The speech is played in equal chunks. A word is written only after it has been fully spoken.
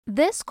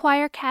This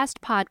Choircast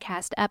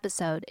podcast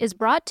episode is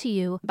brought to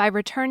you by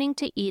Returning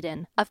to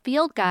Eden, a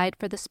field guide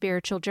for the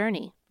spiritual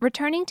journey.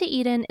 Returning to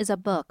Eden is a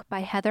book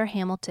by Heather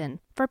Hamilton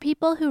for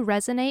people who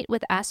resonate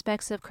with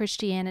aspects of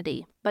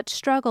Christianity but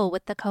struggle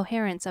with the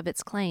coherence of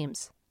its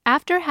claims.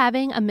 After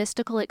having a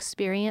mystical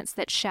experience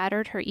that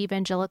shattered her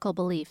evangelical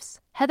beliefs,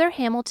 Heather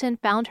Hamilton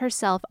found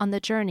herself on the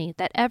journey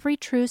that every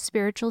true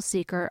spiritual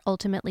seeker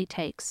ultimately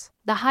takes.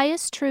 The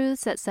highest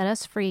truths that set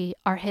us free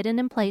are hidden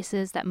in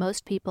places that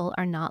most people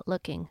are not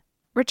looking.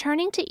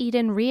 Returning to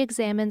Eden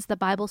re-examines the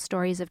Bible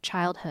stories of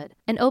childhood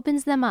and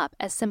opens them up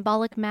as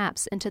symbolic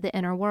maps into the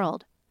inner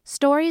world.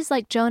 Stories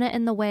like Jonah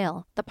and the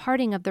whale, the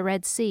parting of the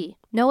Red Sea,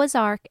 Noah's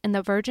Ark, and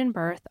the virgin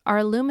birth are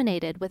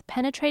illuminated with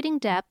penetrating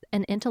depth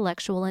and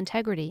intellectual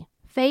integrity.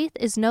 Faith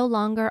is no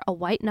longer a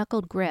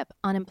white-knuckled grip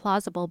on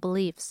implausible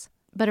beliefs,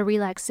 but a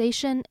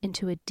relaxation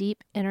into a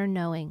deep inner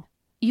knowing.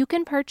 You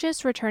can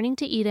purchase Returning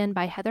to Eden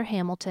by Heather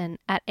Hamilton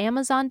at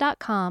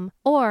Amazon.com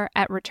or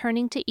at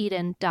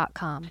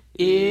returningtoeden.com.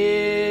 If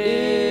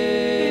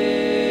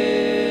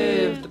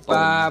the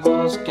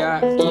Bible's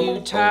got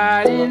you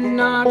tied in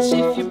knots,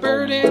 if you're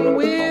burdened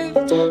with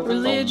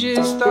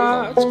religious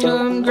thoughts,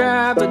 come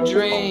grab a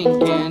drink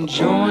and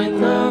join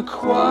the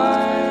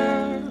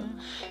choir.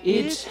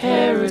 It's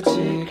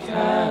Heretic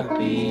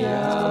Happy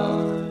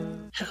Hour.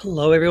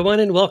 Hello, everyone,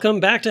 and welcome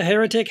back to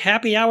Heretic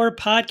Happy Hour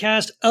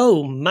podcast.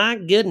 Oh, my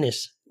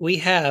goodness. We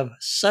have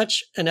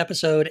such an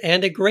episode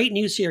and a great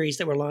new series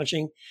that we're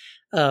launching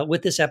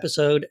with this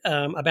episode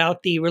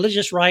about the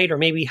religious right, or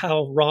maybe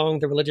how wrong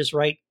the religious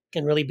right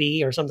can really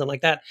be, or something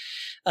like that.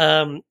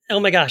 Oh,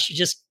 my gosh.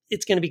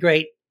 It's going to be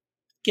great.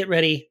 Get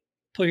ready.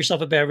 Pull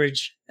yourself a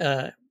beverage.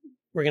 We're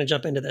going to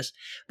jump into this.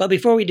 But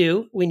before we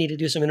do, we need to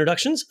do some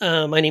introductions.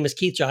 My name is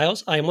Keith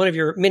Giles. I am one of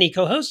your many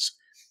co-hosts.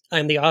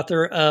 I'm the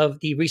author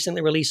of the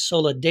recently released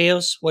Sola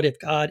Deus, What If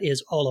God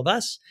Is All of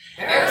Us?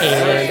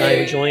 And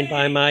I'm joined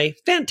by my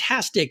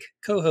fantastic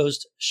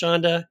co-host,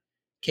 Shonda,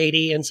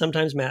 Katie, and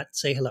sometimes Matt.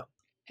 Say hello.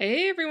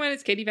 Hey everyone,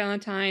 it's Katie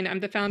Valentine.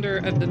 I'm the founder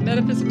of the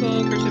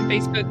Metaphysical Christian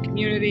Facebook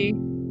community.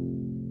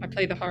 I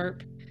play the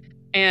harp.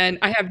 And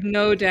I have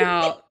no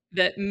doubt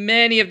that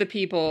many of the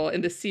people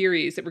in the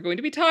series that we're going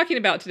to be talking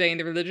about today in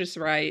the religious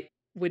right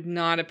would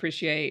not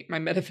appreciate my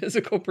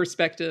metaphysical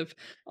perspective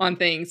on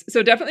things.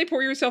 So definitely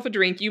pour yourself a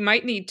drink. You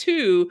might need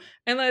two,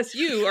 unless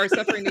you are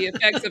suffering the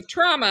effects of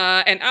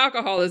trauma and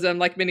alcoholism,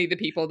 like many of the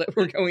people that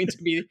we're going to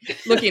be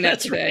looking at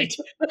today.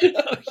 Right.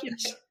 Oh,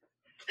 yes.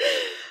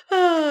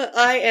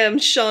 I am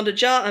Shonda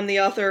Ja. I'm the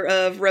author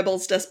of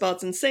Rebels,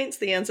 Despots, and Saints,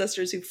 The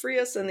Ancestors Who Free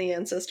Us and the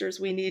Ancestors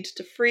We Need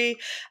to Free.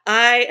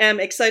 I am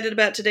excited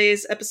about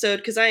today's episode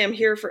because I am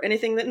here for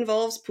anything that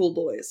involves pool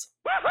boys.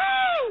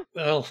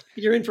 Well,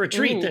 you're in for a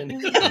treat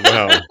then.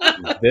 Well,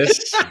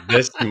 this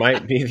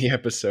might be the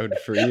episode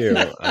for you.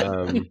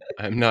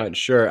 I'm not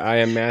sure. I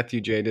am Matthew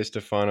J.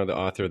 DiStefano, the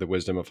author of The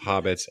Wisdom of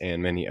Hobbits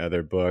and many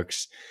other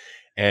books,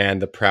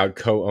 and the proud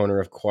co-owner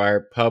of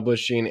Choir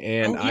Publishing.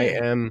 And I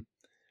am...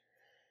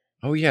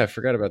 Oh, yeah, I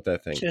forgot about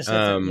that thing.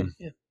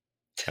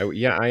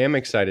 I am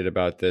excited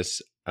about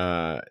this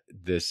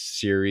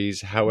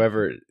series.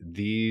 However,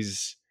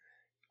 these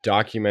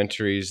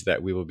documentaries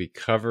that we will be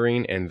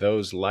covering and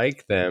those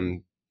like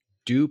them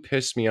do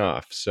piss me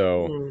off.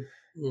 So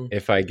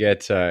if I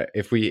get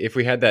if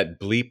we had that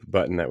bleep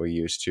button that we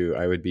used to,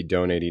 I would be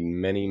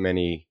donating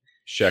many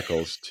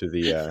shekels to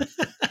the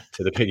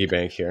piggy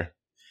bank here.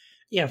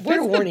 Yeah,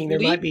 fair warning. There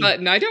might be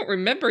button. I don't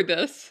remember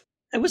this.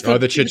 It was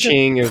the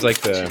cha-ching. It was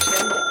like the.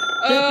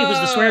 It was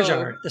the swear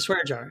jar. The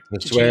swear jar.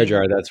 The swear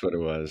jar. That's what it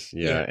was.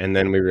 Yeah. And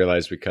then we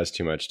realized we cussed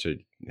too much to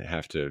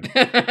have to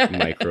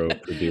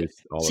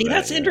micro-produce all of that. See,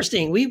 that's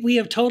interesting. We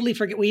have totally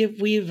forget. We've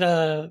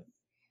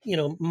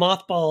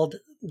mothballed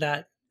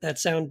that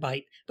sound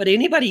bite. But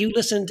anybody who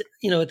listened,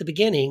 at the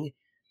beginning,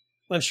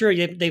 I'm sure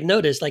they've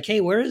noticed, like,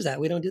 hey, where is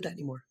that? We don't do that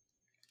anymore.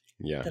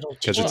 Yeah,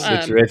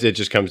 because it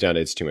just comes down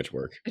to it's too much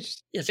work.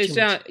 It's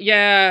down.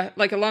 Yeah,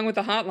 like along with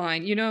the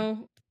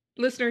hotline,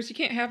 listeners, you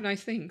can't have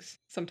nice things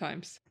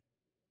sometimes.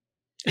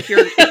 If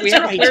we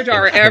have a swear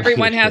jar,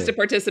 everyone has to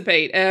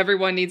participate.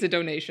 Everyone needs a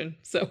donation.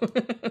 So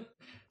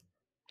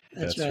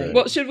that's right.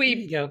 Well, should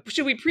we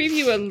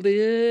preview a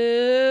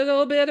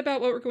little bit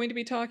about what we're going to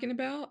be talking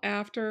about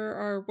after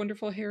our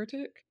wonderful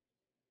heretic?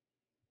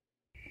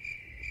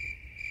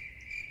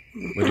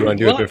 Would you want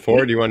to do it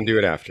before, or do you want to do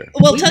it after?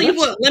 Well, tell you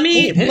what. Let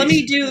me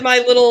do my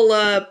little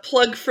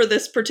plug for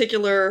this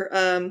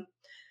particular.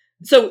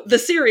 So the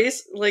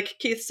series, like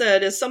Keith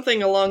said, is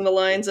something along the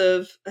lines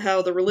of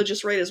how the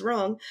religious right is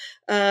wrong.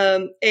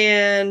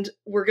 And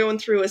we're going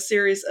through a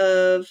series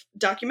of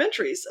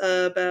documentaries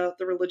about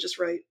the religious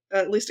right,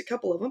 at least a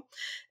couple of them.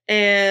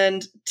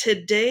 And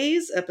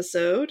today's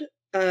episode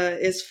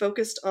is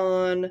focused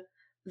on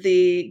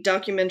the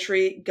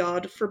documentary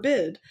God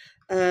Forbid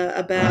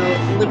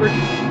about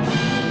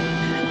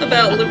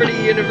Liberty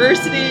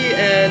University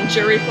and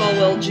Jerry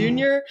Falwell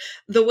Jr.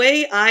 The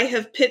way I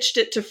have pitched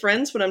it to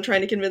friends when I'm trying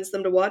to convince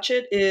them to watch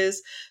it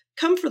is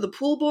come for the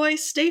pool boy,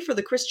 stay for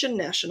the Christian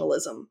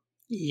nationalism.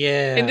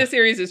 Yeah. And this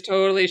series is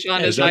totally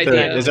Shonda's Is that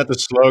idea. the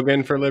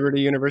slogan for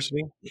Liberty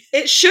University?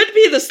 It should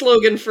be the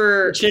slogan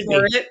for It should be.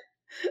 it.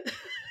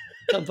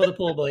 Come for the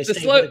pool boys, The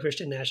stay for the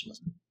Christian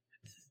nationalism.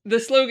 The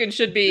slogan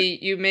should be,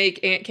 you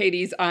make Aunt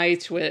Katie's eye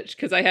twitch,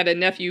 because I had a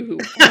nephew who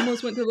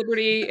almost went to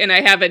Liberty, and I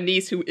have a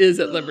niece who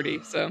is at Liberty,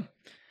 so.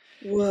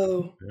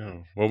 Whoa. Yeah.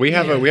 Well, we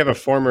have a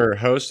former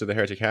host of the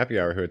Heretic Happy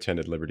Hour who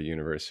attended Liberty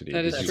University.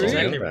 That is Did true. you know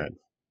Exactly that? right.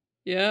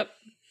 Yep.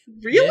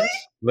 Really? Yes.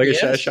 Look at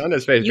Yes.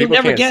 Shonda's face. You'll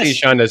People never can't guess. see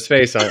Shonda's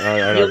face on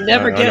You'll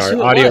never guess our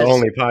who it audio was.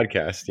 only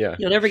podcast. Yeah.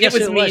 You'll never guess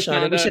was who it me, was,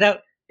 Shonda. We Shonda. should have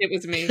It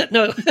was me.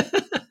 no.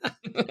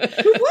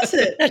 Who was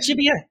it? That should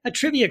be a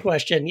trivia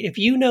question. If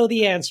you know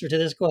the answer to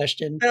this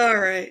question, All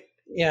right.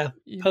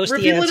 post the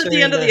Reveal it answer. at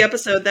the end of in the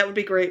episode. That would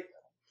be great.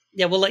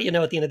 Yeah, we'll let you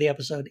know at the end of the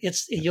episode.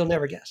 You'll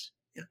never guess.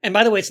 Yeah. And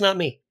by the way, it's not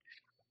me.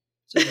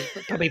 So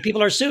probably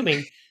people are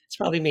assuming it's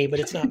probably me, but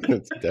it's not me.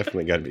 It's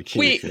definitely got to be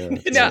Keith.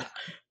 No,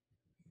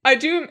 I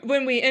do.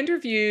 When we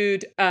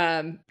interviewed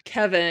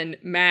Kevin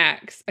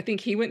Max, I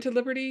think he went to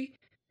Liberty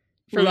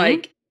for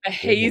like a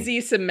hazy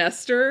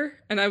semester.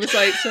 And I was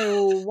like,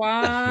 so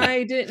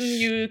why didn't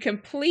you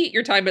complete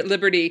your time at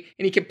Liberty?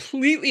 And he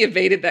completely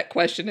evaded that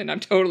question. And I'm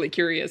totally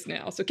curious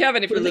now. So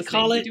Kevin, if What you're do they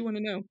listening, call I it? do want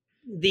to know.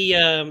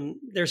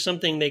 There's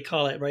something they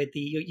call it, right?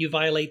 You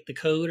violate the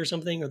code or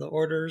something, or the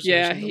orders. or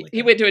Yeah, something like he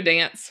that. went to a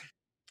dance.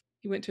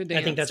 He went to a dance.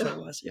 I think that's what it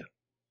was. Yeah,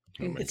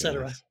 Oh my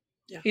etc. goodness.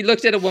 He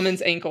looked at a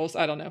woman's ankles.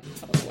 I don't know.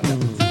 What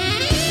happened.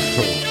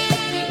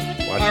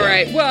 Watch All out.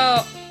 right.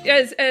 Well,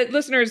 as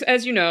listeners,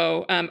 as you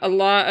know, a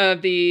lot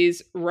of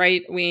these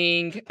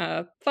right-wing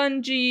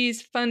fundies,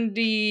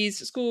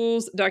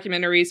 schools,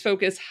 documentaries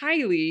focus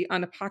highly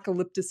on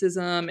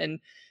apocalypticism and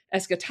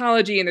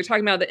eschatology, and they're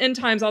talking about the end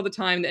times all the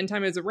time. The end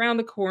time is around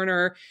the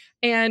corner,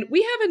 and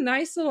we have a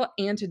nice little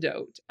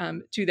antidote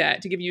to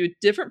that to give you a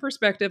different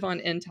perspective on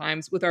end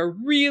times with our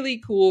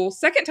really cool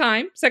second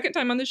time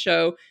on the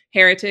show,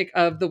 Heretic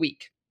of the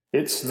Week.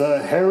 It's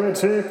the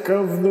Heretic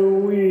of the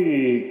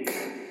Week.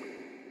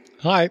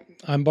 Hi,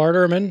 I'm Bart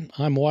Ehrman.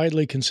 I'm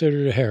widely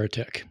considered a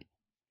heretic.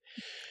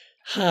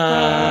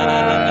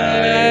 Hi.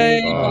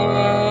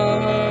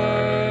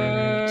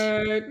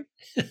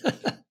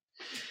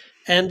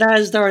 And that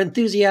is our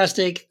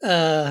enthusiastic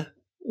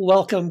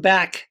welcome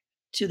back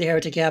to the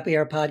Heretic Happy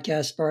Hour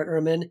podcast, Bart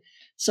Ehrman.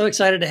 So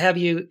excited to have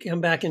you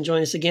come back and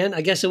join us again.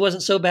 I guess it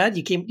wasn't so bad.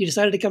 You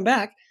decided to come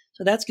back,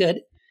 so that's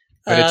good.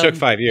 But it took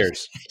 5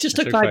 years. It just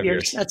took 5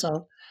 years. That's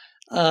all.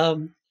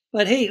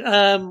 But hey,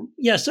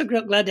 so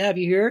glad to have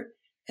you here.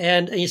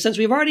 And since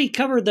we've already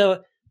covered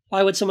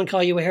why would someone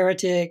call you a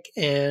heretic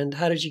and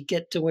how did you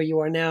get to where you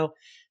are now?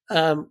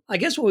 I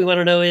guess what we want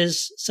to know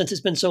is, since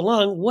it's been so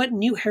long, what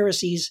new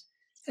heresies,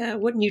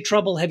 what new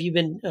trouble have you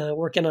been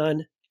working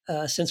on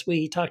since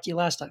we talked to you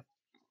last time?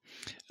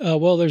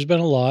 Well, there's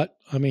been a lot.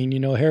 I mean,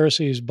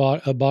 heresy is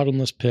a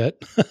bottomless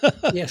pit.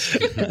 Yes,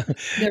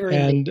 never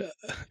ending.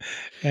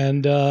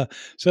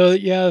 So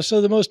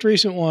the most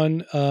recent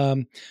one,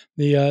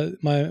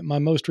 my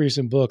most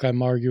recent book,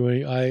 I'm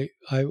arguing,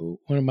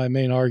 one of my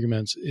main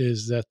arguments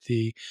is that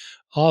the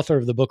author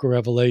of the Book of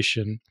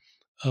Revelation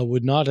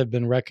would not have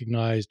been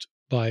recognized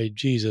by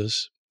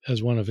Jesus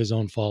as one of his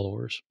own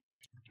followers.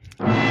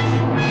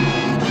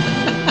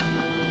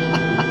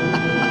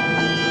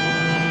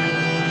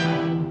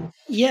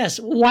 Yes.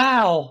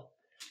 Wow.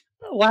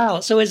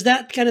 So is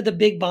that kind of the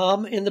big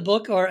bomb in the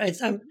book, or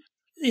it's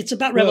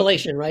about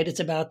Revelation, right? It's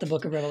about the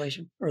Book of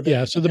Revelation, or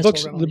So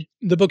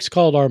the book's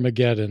called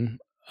Armageddon,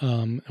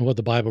 and what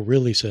the Bible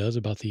really says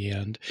about the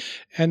end,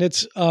 and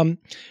it's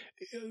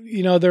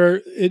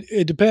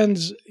it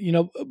depends.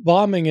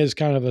 Bombing is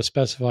kind of a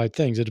specified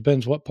thing. It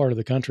depends what part of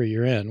the country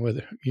you're in,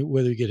 whether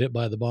you get hit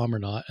by the bomb or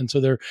not, and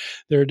so there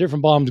are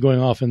different bombs going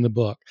off in the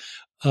book.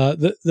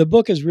 The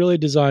book is really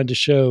designed to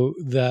show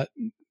that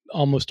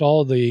almost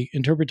all of the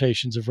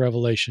interpretations of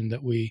Revelation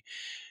that we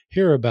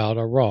hear about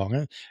are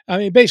wrong. I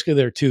mean, basically,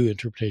 there are two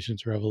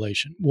interpretations of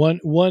Revelation.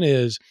 One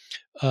is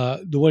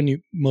the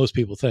one most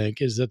people think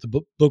is that the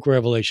book of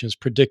Revelation is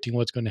predicting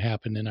what's going to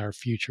happen in our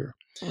future.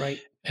 Right.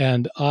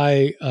 And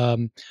I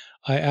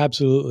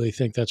absolutely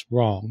think that's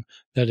wrong,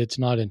 that it's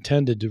not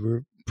intended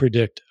to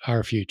predict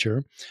our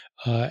future,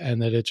 and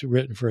that it's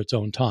written for its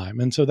own time.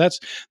 And so that's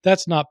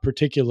not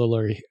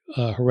particularly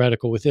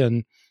heretical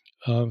within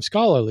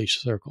scholarly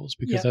circles,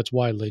 because that's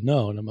widely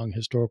known among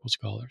historical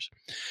scholars.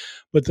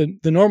 But the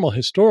normal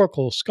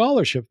historical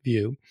scholarship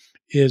view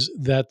is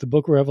that the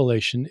Book of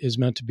Revelation is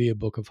meant to be a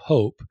book of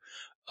hope,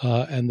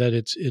 and that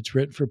it's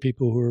written for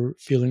people who are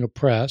feeling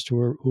oppressed,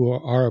 who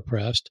are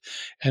oppressed,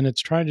 and it's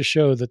trying to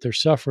show that their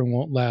suffering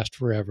won't last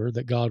forever,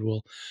 that God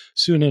will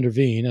soon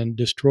intervene and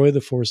destroy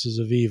the forces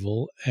of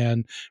evil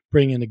and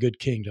bring in a good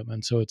kingdom.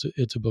 And so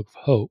it's a book of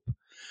hope.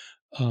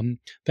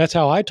 That's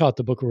how I taught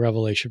the Book of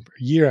Revelation for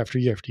year after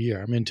year after year.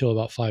 I mean, until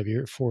about 4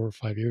 or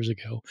 5 years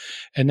ago.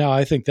 And now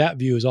I think that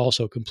view is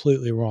also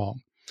completely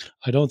wrong.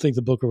 I don't think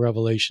the Book of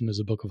Revelation is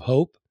a book of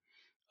hope.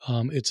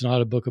 It's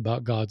not a book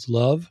about God's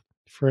love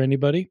for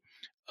anybody.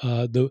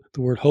 The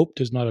word hope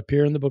does not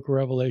appear in the Book of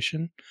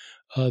Revelation.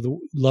 The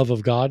love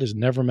of God is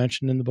never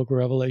mentioned in the book of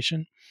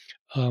Revelation.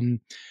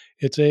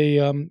 It's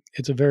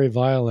a very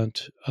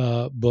violent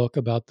book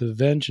about the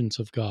vengeance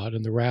of God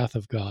and the wrath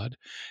of God.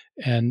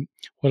 And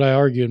what I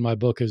argue in my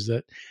book is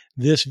that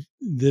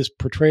this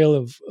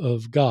portrayal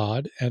of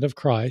God and of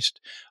Christ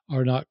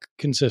are not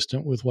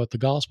consistent with what the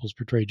Gospels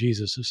portray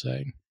Jesus as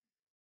saying.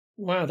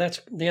 Wow, that's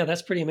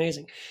pretty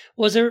amazing.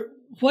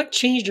 What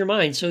changed your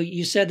mind? So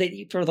you said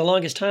that for the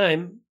longest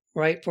time,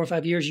 right, 4 or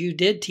 5 years, you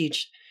did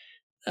teach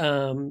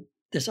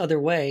this other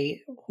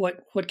way.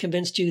 What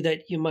convinced you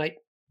that you might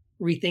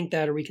rethink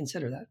that or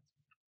reconsider that?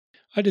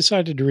 I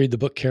decided to read the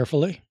book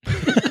carefully.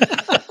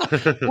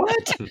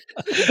 What?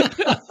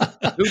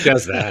 Who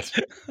does that?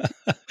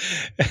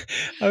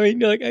 I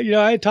mean,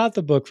 I taught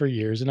the book for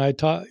years, and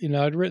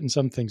I'd written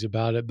some things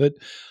about it, but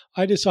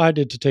I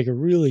decided to take a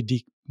really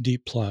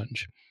deep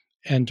plunge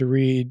and to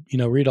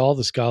read all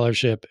the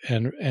scholarship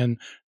and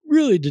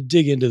really to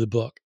dig into the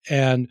book.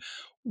 And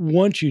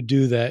once you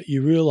do that,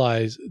 you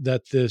realize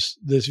that this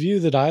view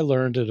that I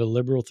learned at a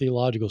liberal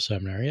theological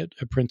seminary,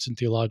 at Princeton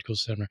Theological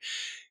Seminary,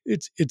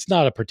 it's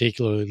not a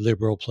particularly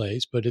liberal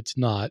place, but it's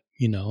not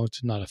a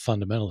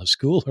fundamentalist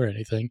school or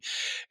anything.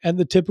 And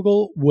the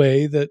typical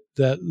way that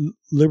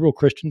liberal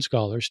Christian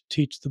scholars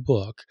teach the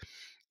book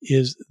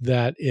is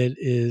that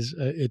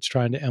it's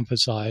trying to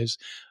emphasize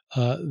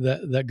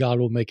that God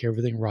will make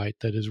everything right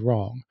that is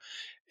wrong.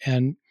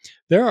 And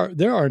there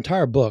are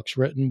entire books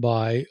written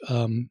by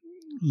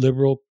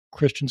liberal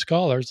Christian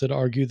scholars that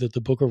argue that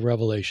the book of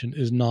Revelation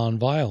is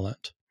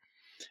nonviolent,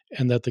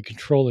 and that the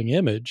controlling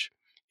image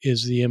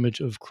is the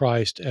image of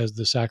Christ as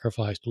the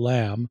sacrificed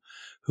lamb,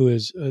 who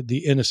is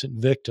the innocent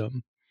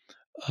victim.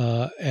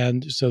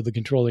 And so the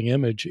controlling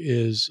image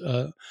is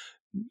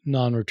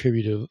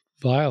non-retributive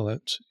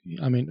violence.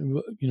 I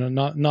mean,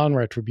 not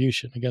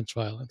non-retribution against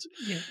violence.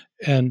 Yeah.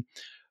 And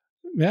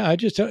yeah,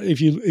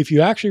 if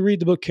you actually read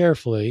the book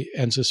carefully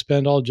and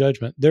suspend all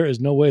judgment, there is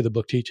no way the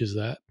book teaches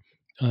that.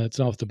 It's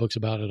not what the book's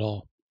about at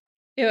all.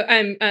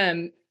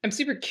 I'm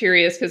super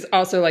curious because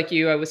also like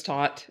you, I was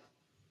taught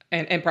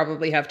and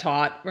probably have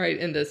taught right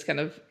in this kind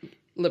of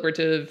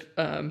liberative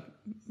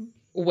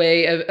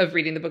way of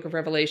reading the book of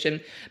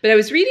Revelation. But I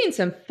was reading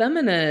some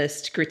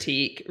feminist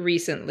critique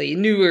recently,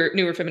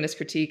 newer feminist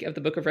critique of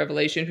the book of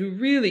Revelation, who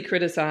really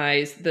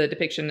criticized the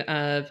depiction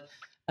of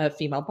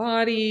female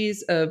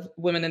bodies, of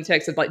women in the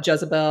text, of like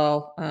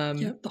Jezebel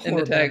in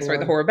the text, right?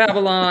 The whore of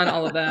Babylon,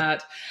 all of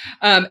that,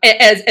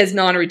 as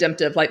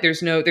non-redemptive. Like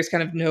there's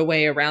kind of no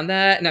way around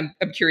that. And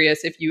I'm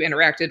curious if you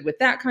interacted with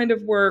that kind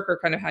of work, or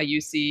kind of how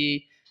you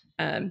see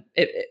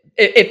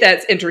if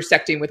that's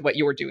intersecting with what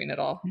you're doing at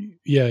all.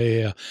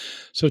 Yeah.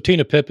 So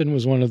Tina Pippin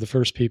was one of the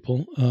first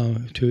people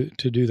to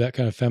do that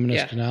kind of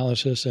feminist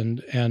analysis,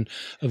 and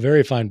a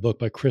very fine book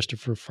by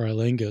Christopher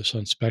Freilingus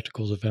on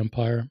Spectacles of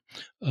Empire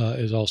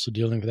is also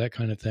dealing with that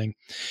kind of thing.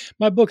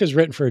 My book is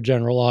written for a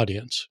general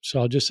audience, so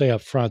I'll just say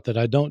up front that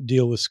I don't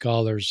deal with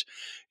scholars,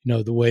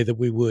 the way that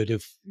we would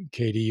if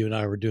Katie, you and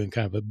I were doing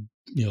kind of a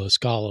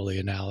scholarly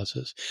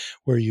analysis,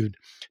 where you'd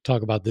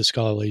talk about this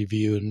scholarly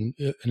view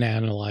and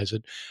analyze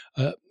it.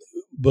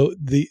 But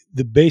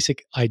the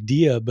basic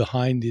idea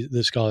behind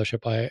the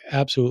scholarship, I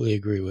absolutely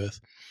agree with.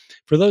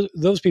 For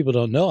those people who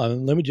don't know,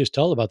 let me just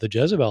tell about the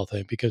Jezebel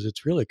thing, because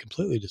it's really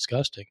completely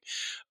disgusting.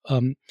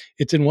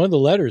 It's in one of the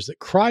letters that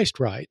Christ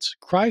writes.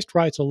 Christ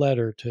writes a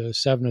letter to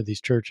 7 of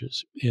these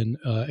churches in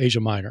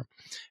Asia Minor,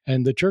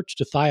 and the church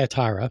to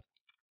Thyatira.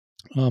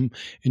 In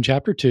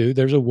chapter 2,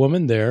 there's a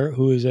woman there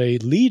who is a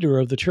leader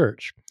of the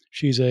church.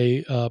 She's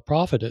a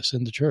prophetess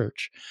in the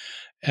church.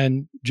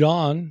 And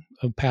John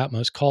of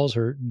Patmos calls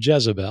her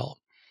Jezebel.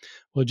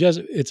 Well,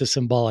 it's a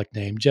symbolic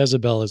name.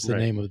 Jezebel is the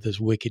name of this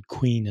wicked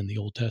queen in the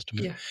Old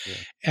Testament. Yeah.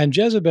 And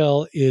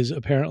Jezebel is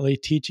apparently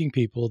teaching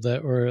people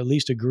that, or at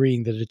least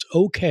agreeing that it's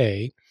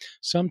okay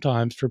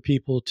sometimes for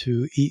people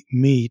to eat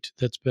meat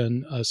that's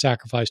been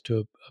sacrificed to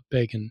a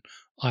pagan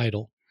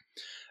idol.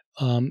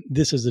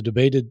 This is a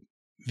debated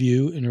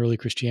view in early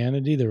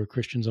Christianity. There were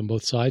Christians on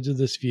both sides of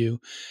this view.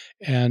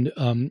 And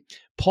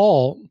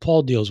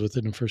Paul deals with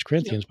it in 1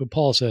 Corinthians, but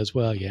Paul says,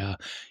 well, yeah,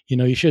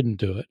 you shouldn't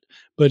do it.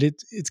 But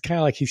it's kind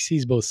of like he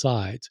sees both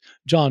sides.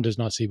 John does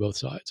not see both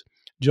sides.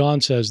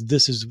 John says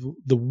this is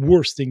the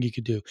worst thing you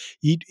could do.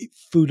 Eat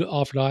food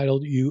offered to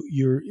idol.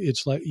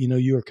 It's like,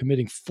 you are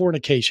committing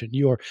fornication.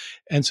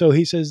 And so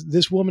he says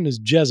this woman is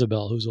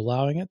Jezebel who's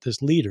allowing it,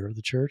 this leader of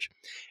the church.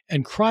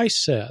 And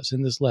Christ says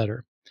in this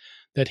letter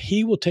that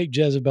he will take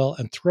Jezebel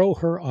and throw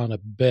her on a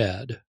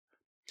bed.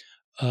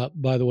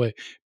 By the way,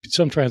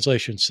 some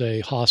translations say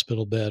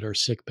hospital bed or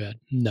sick bed.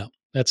 No,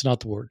 that's not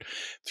the word.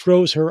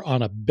 Throws her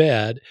on a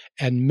bed,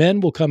 and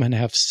men will come and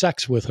have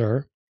sex with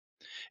her,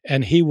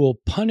 and he will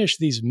punish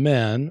these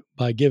men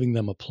by giving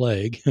them a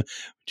plague,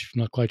 which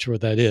I'm not quite sure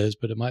what that is,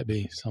 but it might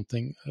be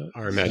something.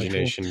 Our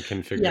imagination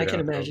can figure it out. Yeah, I can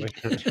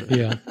imagine.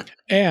 Yeah.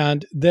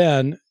 And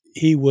then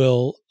he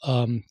will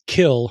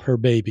kill her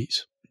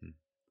babies.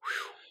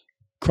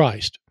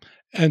 Christ.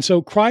 And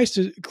so Christ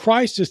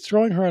is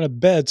throwing her on a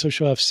bed so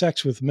she'll have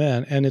sex with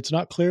men. And it's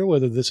not clear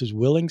whether this is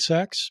willing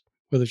sex,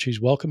 whether she's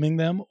welcoming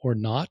them or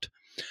not.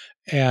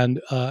 and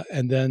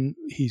then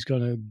he's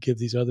going to give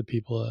these other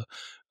people a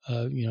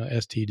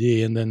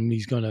STD, and then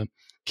he's going to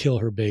kill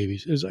her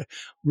babies. It's like,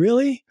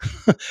 really?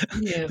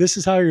 Yeah. This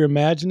is how you're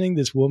imagining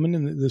this woman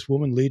and this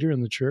woman leader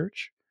in the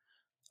church?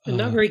 And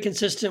not very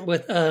consistent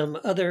with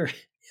other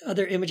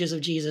images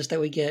of Jesus that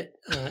we get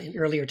in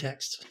earlier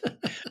texts.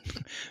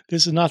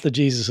 This is not the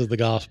Jesus of the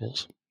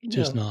Gospels.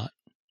 Just not.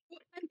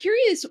 I'm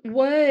curious,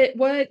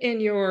 what in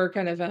your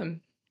kind of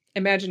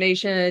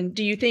imagination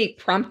do you think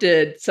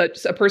prompted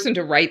such a person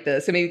to write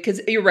this? I mean,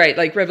 because you're right,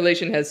 like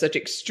Revelation has such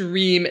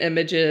extreme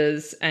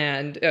images,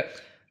 and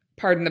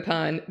pardon the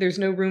pun, there's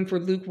no room for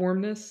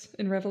lukewarmness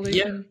in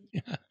Revelation.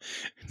 Yeah.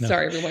 No.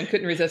 Sorry, everyone,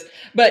 couldn't resist.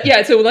 But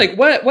yeah, so like,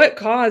 what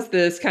caused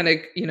this kind of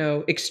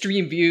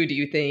extreme view? Do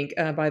you think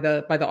by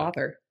the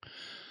author?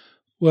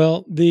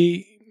 Well,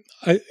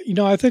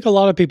 I think a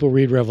lot of people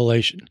read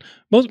Revelation.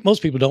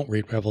 Most people don't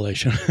read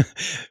Revelation.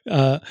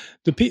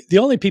 The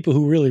only people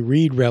who really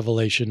read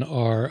Revelation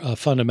are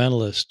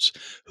fundamentalists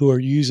who are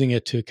using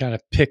it to kind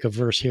of pick a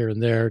verse here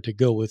and there to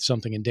go with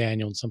something in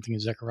Daniel and something in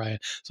Zechariah,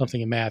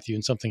 something in Matthew,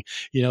 and something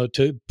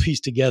to piece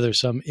together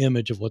some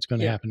image of what's going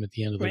to happen at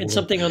the end of the world. And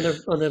something on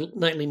the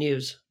nightly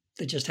news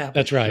that just happened.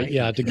 That's right.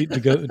 Yeah, to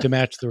go to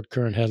match the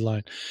current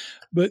headline.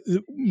 But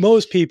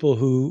most people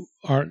who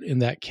aren't in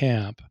that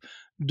camp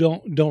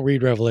don't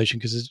read Revelation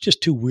because it's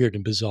just too weird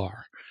and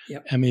bizarre.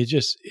 Yep. I mean,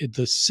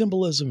 the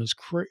symbolism is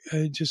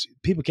just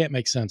people can't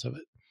make sense of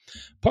it.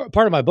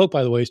 Part of my book,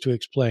 by the way, is to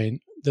explain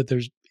that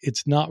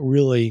it's not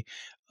really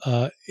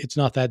it's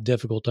not that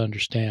difficult to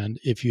understand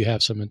if you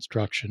have some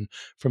instruction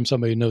from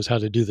somebody who knows how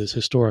to do this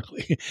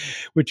historically.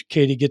 Which,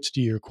 Katie, gets to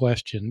your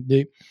question.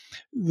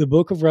 The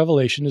book of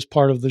Revelation is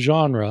part of the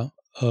genre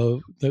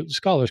of the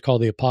scholars call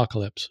the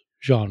apocalypse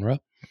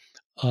genre.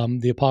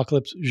 The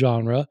apocalypse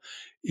genre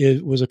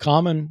was a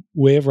common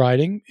way of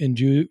writing in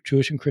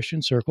Jewish and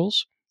Christian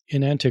circles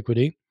in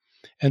antiquity.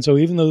 And so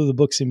even though the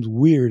book seems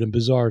weird and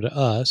bizarre to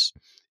us,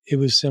 it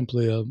was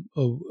simply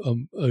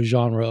a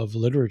genre of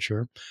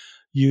literature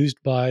used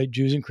by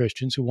Jews and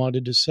Christians who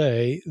wanted to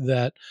say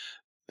that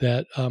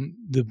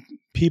the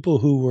people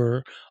who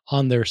were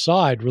on their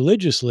side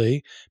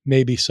religiously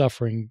may be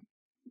suffering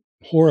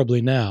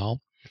horribly now,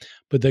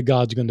 but that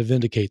God's going to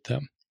vindicate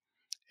them.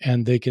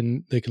 And they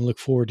can look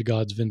forward to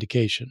God's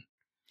vindication.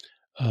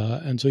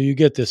 And so you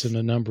get this in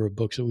a number of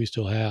books that we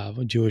still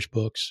have, Jewish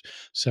books,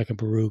 Second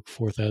Baruch,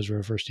 Fourth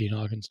Ezra, First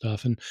Enoch and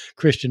stuff, and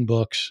Christian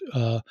books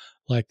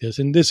like this.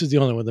 And this is the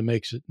only one that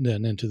makes it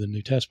then into the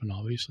New Testament,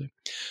 obviously.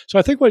 So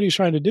I think what he's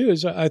trying to do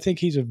is I think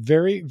he's a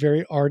very,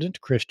 very ardent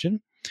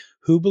Christian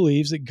who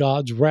believes that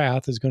God's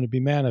wrath is going to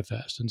be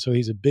manifest. And so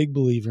he's a big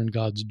believer in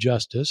God's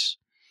justice,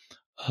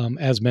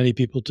 as many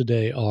people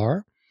today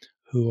are,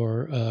 who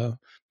are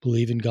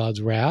believe in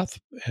God's wrath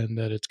and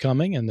that it's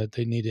coming and that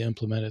they need to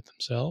implement it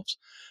themselves.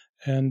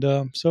 And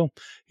so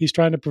he's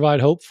trying to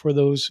provide hope for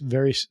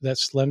that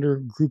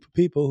slender group of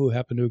people who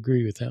happen to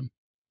agree with him.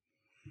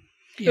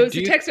 So it's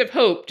a text of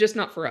hope, just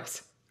not for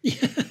us.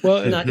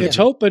 Well, it's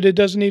hope, but it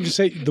doesn't even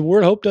say the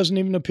word hope doesn't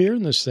even appear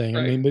in this thing.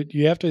 Right. I mean, but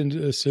you have to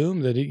assume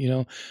that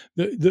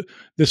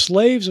the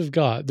slaves of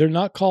God, they're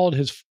not called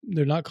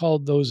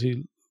those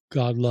who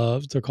God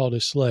loves, they're called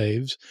his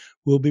slaves,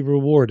 will be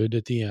rewarded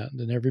at the end,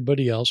 and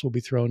everybody else will be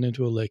thrown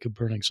into a lake of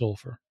burning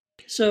sulfur.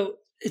 So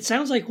it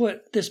sounds like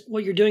what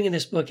you're doing in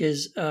this book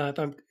is,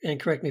 and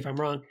correct me if I'm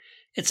wrong,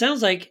 it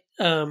sounds like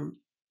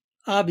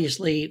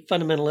obviously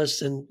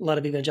fundamentalists and a lot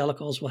of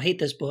evangelicals will hate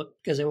this book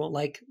because they won't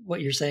like what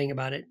you're saying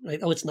about it.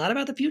 Like, oh, it's not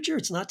about the future.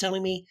 It's not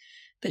telling me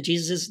that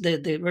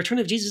the return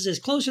of Jesus is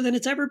closer than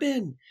it's ever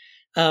been.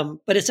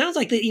 But it sounds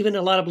like that even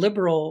a lot of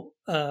liberal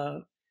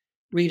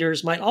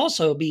readers might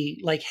also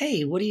be like,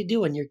 hey, what are you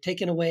doing? You're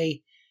taking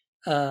away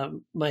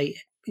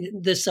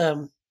this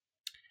sort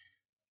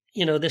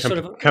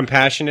of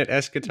compassionate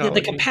eschatology.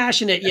 The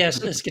compassionate,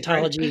 yes,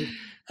 eschatology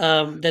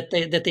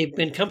that they've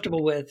been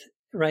comfortable with,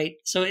 right?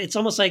 So it's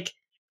almost like,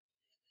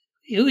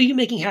 who are you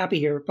making happy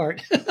here,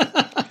 Bart?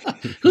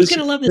 Who's going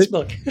to love this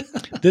book?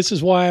 This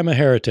is why I'm a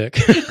heretic.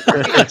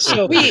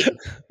 So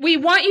we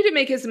want you to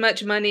make as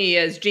much money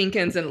as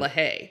Jenkins and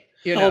LaHaye.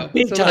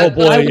 Big time. Oh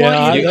boy,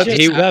 yeah,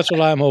 that's what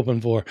I'm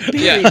hoping for.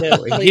 Yeah,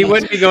 he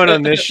wouldn't be going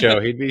on this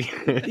show. He'd be.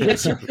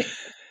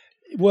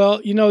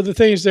 Well, the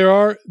thing is, there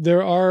are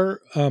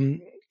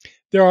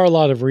a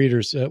lot of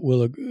readers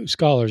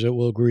scholars that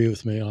will agree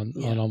with me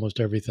on almost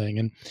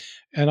everything,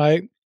 and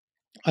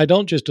I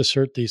don't just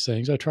assert these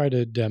things. I try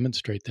to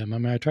demonstrate them. I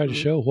mean, I try to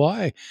show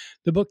why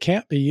the book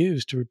can't be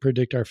used to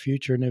predict our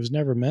future, and it was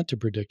never meant to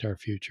predict our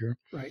future.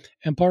 Right.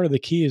 And part of the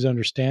key is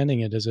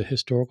understanding it as a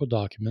historical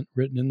document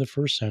written in the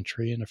first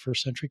century, in a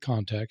first century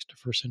context, to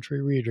first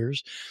century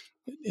readers,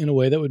 in a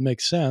way that would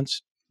make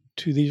sense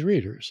to these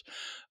readers.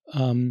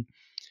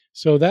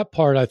 So that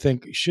part, I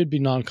think, should be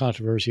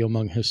non-controversial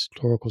among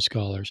historical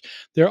scholars.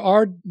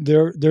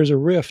 There's a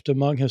rift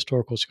among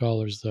historical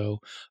scholars, though,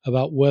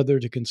 about whether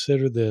to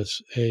consider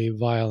this a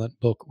violent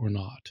book or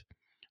not.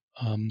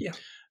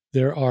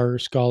 There are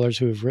scholars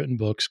who have written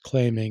books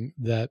claiming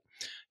that,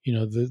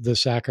 the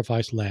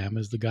sacrificed lamb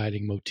is the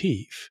guiding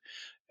motif.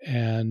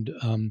 And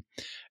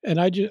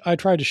I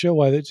tried to show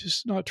why that's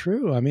just not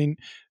true. I mean,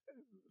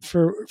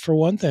 for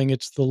one thing,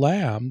 it's the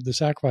lamb, the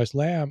sacrificed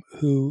lamb,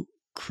 who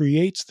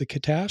creates the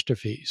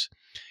catastrophes.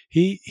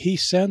 He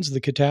sends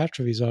the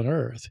catastrophes on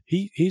earth.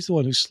 He's the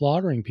one who's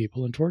slaughtering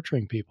people and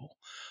torturing people.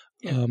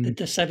 Yeah,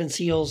 the 7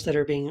 seals that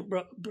are being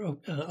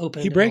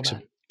opened. He breaks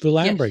them. The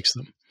lamb breaks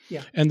them.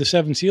 Yeah. And the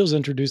 7 seals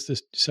introduce the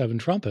 7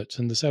 trumpets,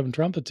 and the 7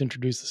 trumpets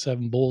introduce the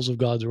 7 bowls of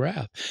God's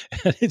wrath.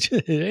 And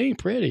it ain't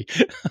pretty.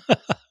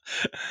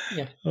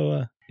 Yeah.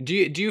 Do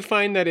you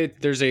find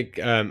that there's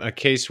a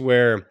case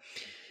where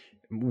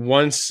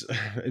once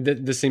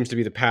this seems to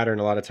be the pattern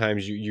a lot of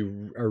times,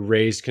 you are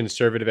raised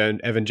conservative and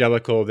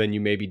evangelical, then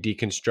you maybe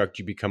deconstruct,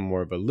 you become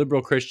more of a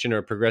liberal Christian or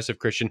a progressive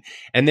Christian,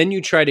 and then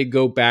you try to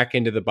go back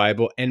into the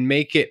Bible and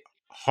make it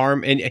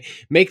harm and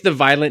make the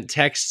violent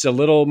texts a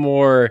little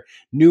more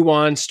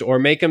nuanced, or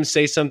make them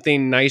say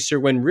something nicer,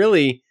 when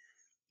really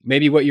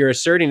maybe what you're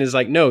asserting is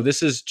like, no,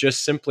 this is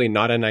just simply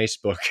not a nice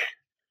book.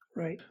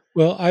 Right.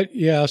 Well,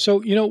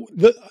 so,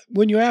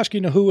 when you ask,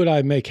 who would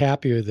I make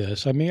happy with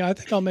this? I mean, I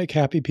think I'll make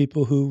happy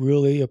people who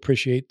really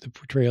appreciate the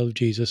portrayal of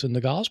Jesus in the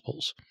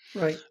Gospels.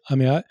 Right. I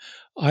mean,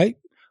 I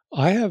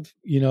have,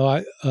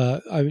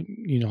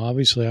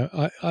 obviously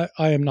I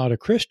am not a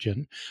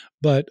Christian,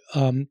 but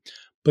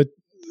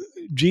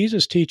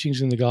Jesus'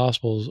 teachings in the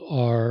Gospels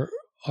are,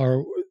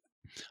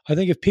 I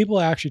think, if people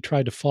actually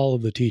tried to follow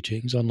the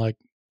teachings, unlike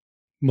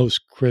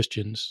most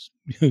Christians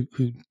who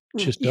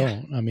just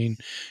don't. I mean,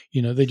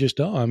 they just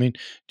don't. I mean,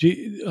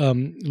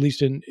 at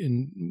least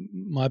in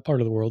my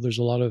part of the world, there's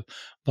a lot of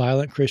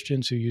violent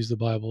Christians who use the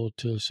Bible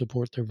to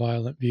support their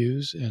violent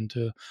views and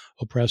to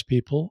oppress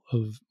people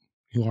who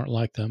aren't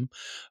like them.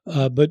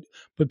 But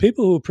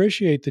people who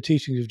appreciate the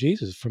teachings of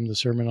Jesus from the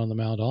Sermon on the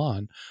Mount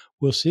on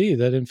will see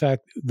that, in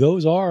fact,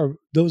 those are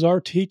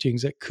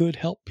teachings that could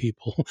help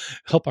people,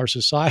 help our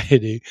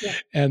society. Yeah.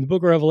 And the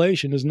Book of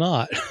Revelation is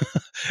not.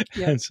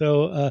 Yeah. And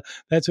so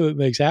that's what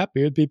makes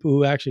happy, people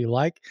who actually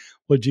like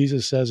what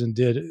Jesus says and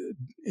did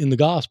in the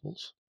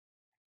Gospels.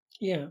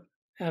 Yeah,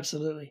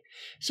 absolutely.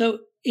 So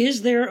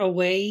is there a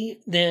way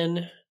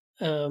then,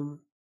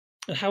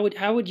 how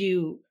would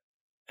you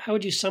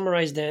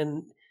summarize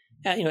then,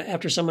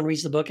 after someone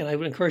reads the book, and I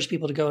would encourage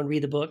people to go and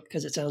read the book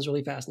because it sounds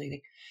really fascinating.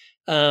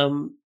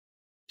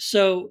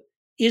 So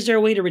is there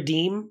a way to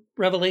redeem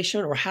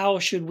Revelation, or how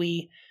do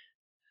we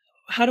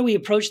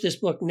approach this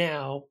book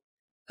now?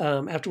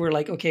 After we're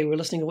like, okay, we're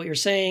listening to what you're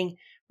saying.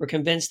 We're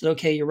convinced that,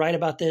 okay, you're right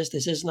about this.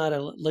 This is not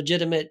a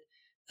legitimate,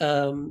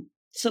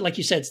 so like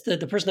you said,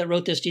 the person that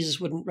wrote this, Jesus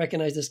wouldn't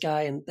recognize this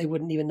guy, and they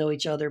wouldn't even know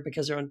each other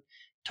because they're on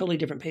totally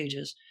different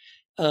pages.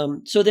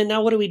 So then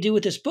now what do we do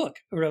with this book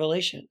of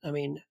Revelation? I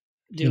mean,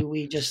 do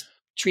we just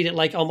treat it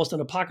like almost an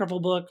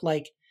apocryphal book?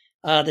 Like,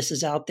 this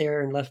is out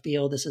there in left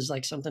field. This is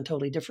like something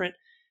totally different.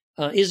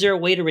 Is there a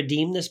way to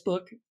redeem this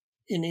book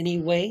in any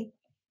way?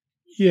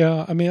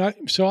 Yeah, I mean, I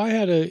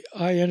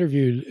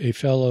interviewed a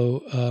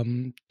fellow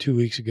 2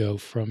 weeks ago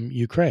from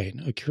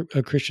Ukraine,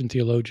 a Christian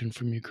theologian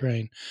from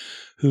Ukraine,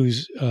 who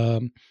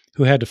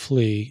had to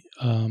flee,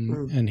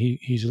 and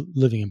he's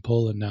living in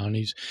Poland now, and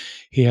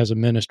he has a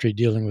ministry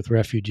dealing with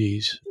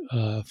refugees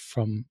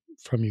from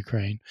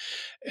Ukraine,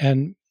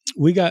 and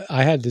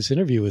I had this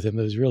interview with him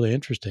that was really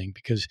interesting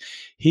because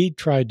he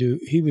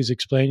was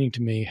explaining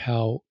to me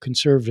how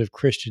conservative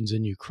Christians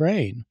in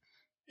Ukraine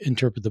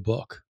interpret the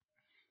book.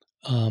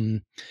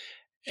 And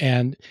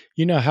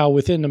how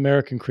within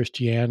American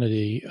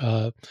Christianity,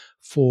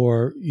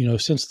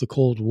 since the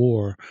Cold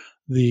War,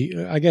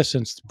 I guess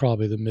since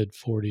probably the mid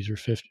 40s or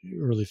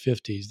early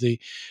 50s,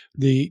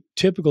 the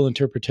typical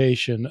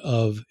interpretation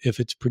of, if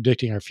it's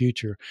predicting our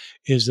future,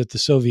 is that the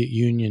Soviet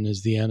Union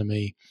is the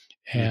enemy.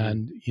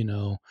 And,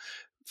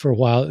 for a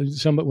while,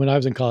 when I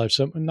was in college,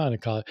 not in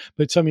college,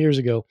 but some years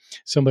ago,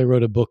 somebody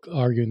wrote a book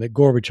arguing that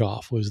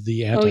Gorbachev was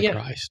the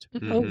Antichrist.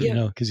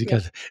 Because he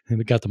got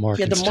the mark.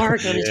 Yeah, the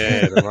mark on his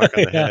head. The mark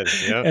on the head.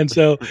 Yep. And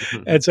so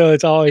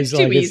it's always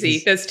too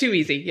easy. That's too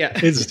easy. Yeah,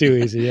 it's too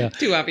easy. Yeah,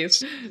 too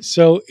obvious.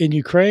 So in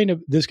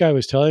Ukraine, this guy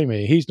was telling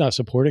me, he's not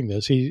supporting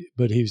this.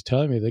 But he was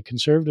telling me that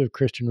conservative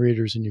Christian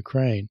readers in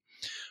Ukraine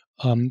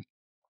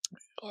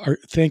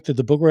think that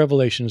the Book of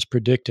Revelation is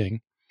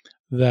predicting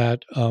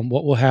that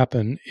what will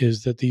happen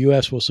is that the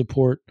U.S. will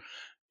support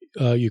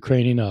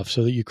Ukraine enough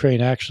so that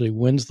Ukraine actually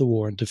wins the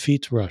war and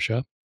defeats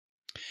Russia.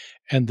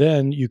 And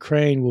then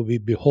Ukraine will be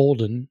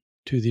beholden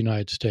to the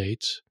United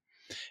States.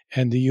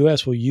 And the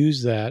U.S. will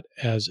use that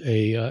as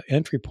a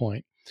entry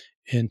point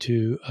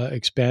into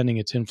expanding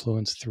its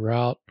influence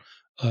throughout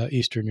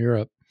Eastern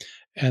Europe.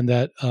 And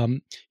that,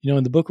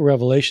 in the Book of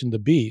Revelation, the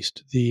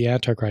beast, the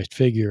Antichrist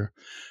figure,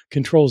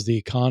 controls the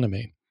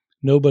economy.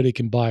 Nobody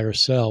can buy or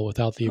sell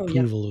without the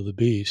approval of the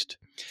beast.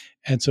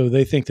 And so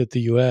they think that the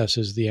U.S.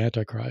 is the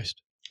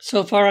Antichrist.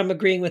 So far, I'm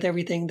agreeing with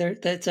everything there.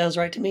 That sounds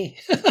right to me.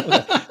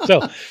 Okay.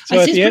 So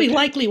it seems pretty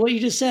likely what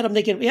you just said. I'm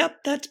thinking, yep,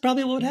 that's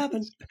probably what would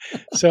happen.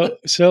 So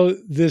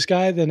this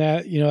guy then,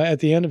 at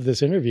the end of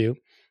this interview,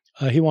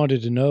 he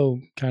wanted to know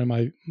kind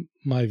of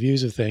my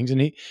views of things,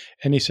 and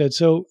he said,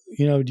 so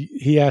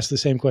he asked the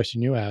same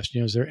question you asked.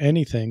 Is there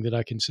anything that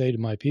I can say to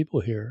my people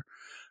here,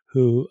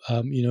 who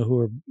who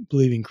are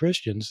believing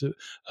Christians,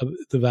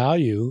 the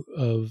value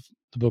of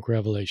the Book of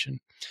Revelation?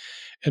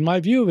 And my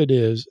view of it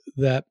is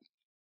that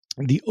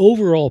the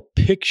overall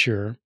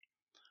picture,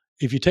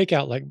 if you take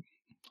out like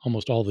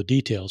almost all the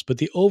details, but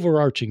the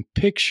overarching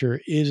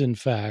picture is in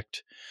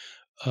fact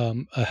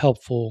a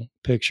helpful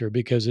picture,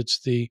 because it's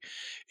the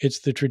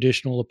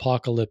traditional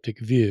apocalyptic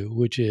view,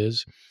 which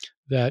is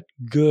that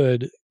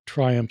good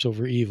triumphs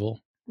over evil,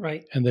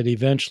 Right. and that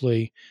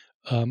eventually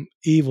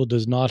evil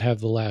does not have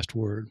the last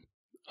word.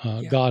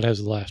 God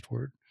has the last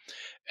word,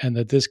 and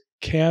that this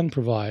can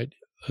provide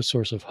a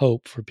source of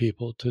hope for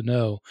people to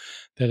know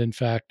that in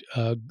fact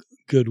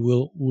good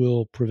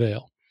will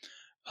prevail.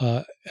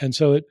 And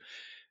so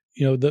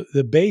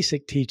the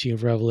basic teaching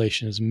of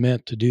Revelation is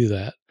meant to do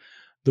that.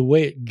 The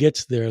way it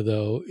gets there,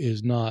 though,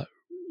 is not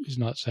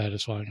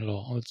satisfying at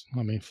all. It's,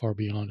 far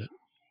beyond it.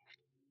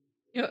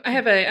 I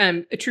have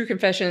a true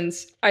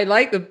confessions. I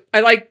like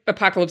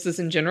apocalypses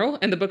in general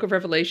and the Book of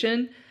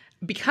Revelation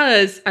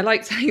because I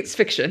like science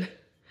fiction.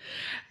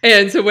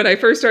 And so when I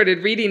first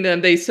started reading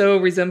them, they so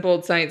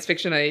resembled science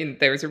fiction.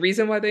 There's a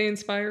reason why they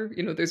inspire.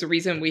 There's a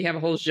reason we have a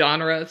whole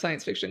genre of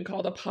science fiction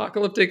called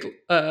apocalyptic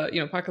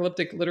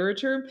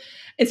literature.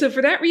 And so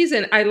for that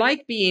reason, I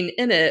like being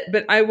in it.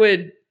 But I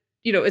would,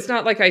 it's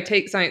not like I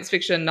take science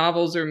fiction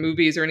novels or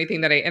movies or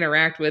anything that I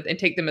interact with and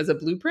take them as a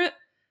blueprint.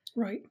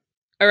 Right.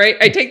 All right.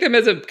 I take them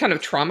as a kind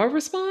of trauma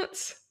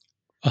response.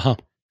 Uh-huh.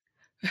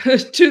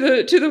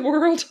 to the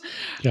world.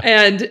 Yeah.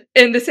 And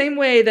in the same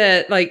way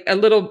that like a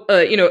little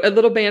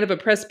band of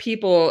oppressed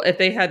people, if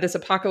they had this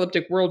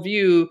apocalyptic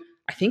worldview,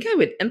 I think I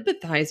would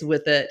empathize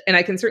with it. And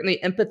I can certainly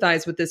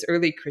empathize with this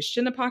early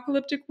Christian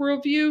apocalyptic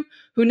worldview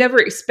who never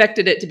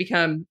expected it to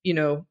become,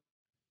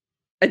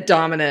 a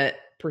dominant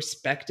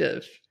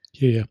perspective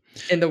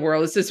in the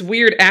world. It's this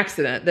weird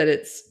accident that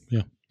it's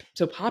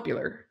so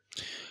popular.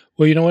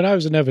 Well, when I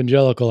was an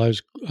evangelical, I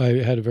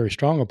had a very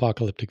strong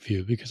apocalyptic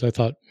view because I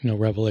thought,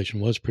 Revelation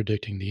was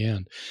predicting the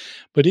end.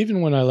 But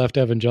even when I left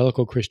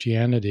evangelical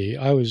Christianity,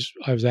 I was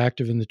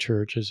active in the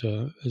church as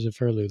a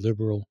fairly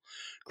liberal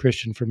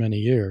Christian for many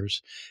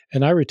years,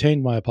 and I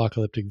retained my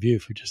apocalyptic view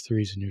for just the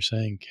reason you're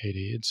saying,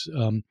 Katie. It's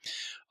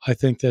I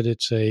think that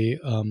it's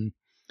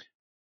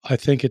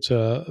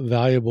a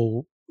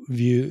valuable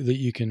view that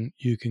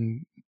you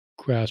can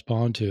grasp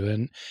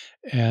onto,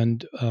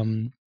 and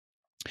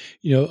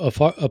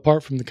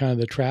apart from the kind of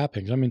the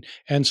trappings,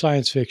 and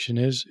science fiction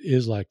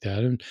is like that,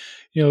 and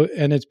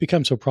and it's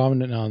become so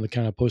prominent now in the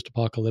kind of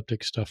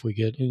post-apocalyptic stuff we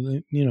get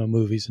in,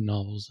 movies and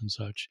novels and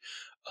such,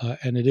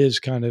 and it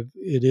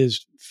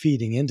is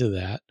feeding into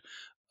that.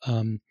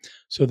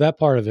 So that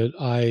part of it,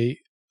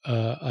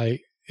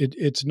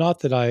 it's not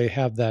that I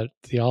have that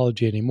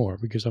theology anymore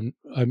because I'm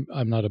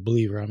not a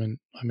believer. I'm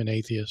an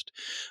atheist,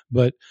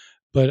 but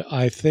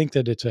I think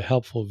that it's a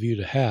helpful view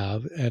to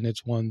have, and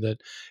it's one that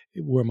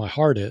where my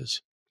heart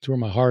is. It's where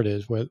my heart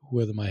is,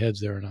 whether my head's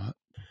there or not.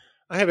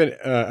 I have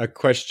a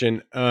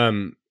question.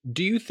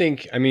 Do you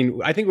think,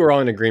 I think we're all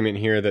in agreement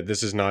here that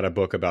this is not a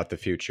book about the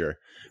future,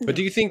 but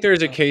do you think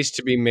there's a case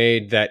to be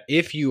made that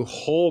if you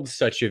hold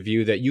such a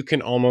view that you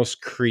can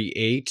almost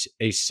create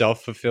a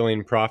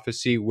self-fulfilling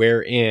prophecy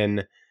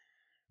wherein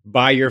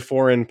by your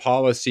foreign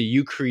policy,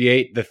 you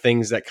create the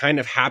things that kind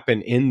of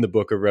happen in the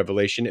book of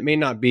Revelation? It may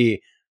not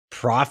be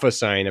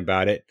prophesying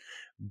about it,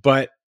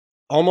 but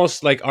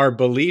almost like our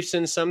beliefs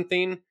in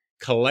something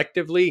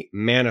collectively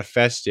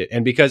manifest it.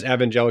 And because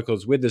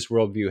evangelicals with this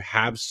worldview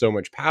have so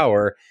much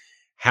power,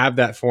 have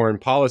that foreign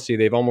policy,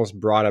 they've almost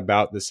brought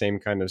about the same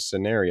kind of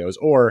scenarios.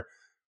 Or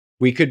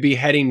we could be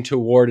heading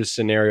toward a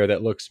scenario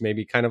that looks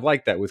maybe kind of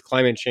like that with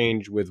climate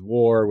change, with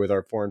war, with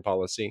our foreign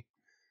policy.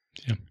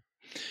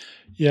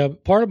 Yeah,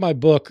 part of my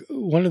book,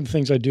 one of the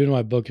things I do in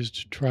my book is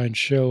to try and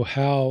show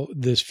how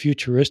this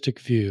futuristic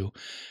view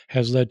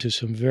has led to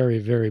some very,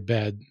 very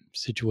bad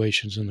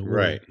situations in the world.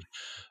 Right.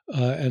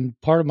 And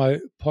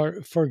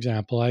for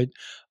example, I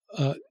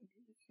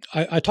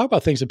talk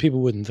about things that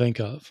people wouldn't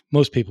think of.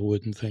 Most people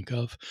wouldn't think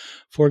of.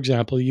 For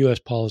example, U.S.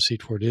 policy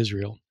toward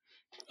Israel.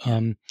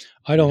 I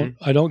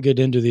don't get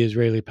into the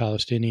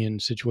Israeli-Palestinian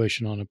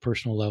situation on a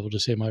personal level to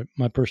say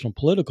my personal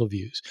political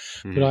views,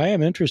 but I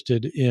am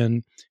interested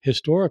in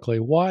historically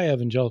why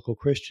evangelical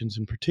Christians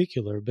in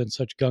particular have been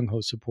such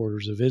gung-ho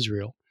supporters of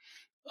Israel.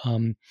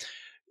 I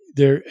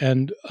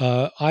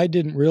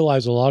didn't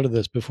realize a lot of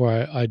this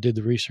before I did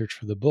the research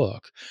for the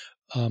book,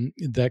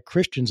 that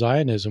Christian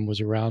Zionism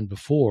was around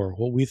before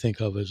what we think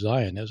of as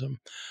Zionism.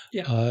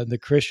 The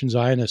Christian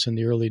Zionists in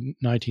the early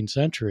 19th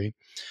century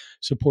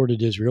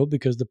supported Israel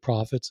because the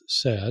prophets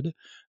said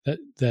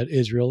that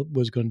Israel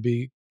was going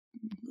to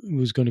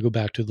go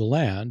back to the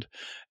land.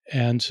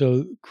 And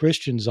so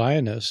Christian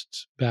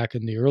Zionists back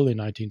in the early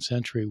 19th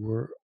century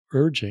were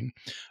urging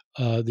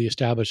the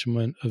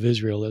establishment of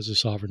Israel as a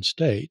sovereign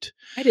state.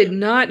 I did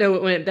not know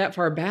it went that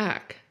far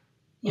back.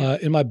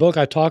 In my book,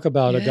 I talk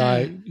about a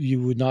guy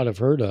you would not have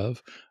heard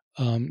of,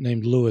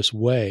 named Louis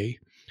Way,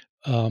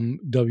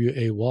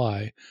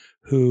 W-A-Y,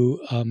 who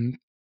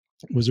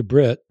was a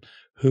Brit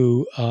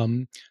who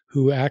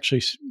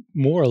actually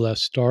more or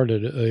less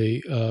started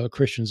a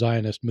Christian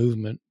Zionist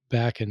movement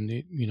back in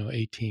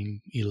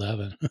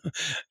 1811,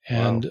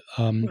 and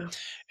Wow.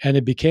 and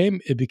it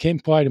became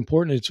quite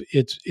important.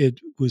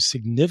 It was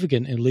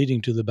significant in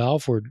leading to the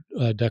Balfour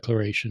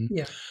Declaration.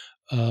 Yeah.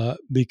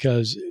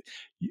 Because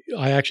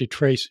I actually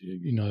trace,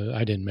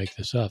 I didn't make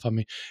this up. I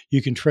mean,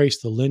 you can trace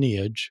the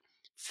lineage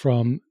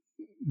from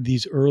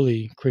these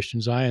early Christian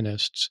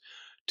Zionists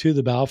to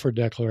the Balfour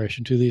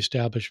Declaration, to the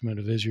establishment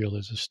of Israel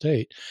as a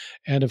state.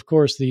 And of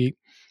course, in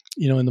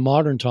the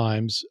modern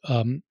times,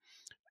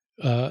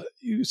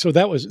 so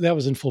that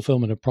was in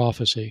fulfillment of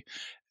prophecy.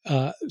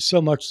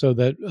 So much so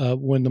that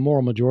when the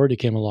moral majority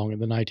came along in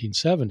the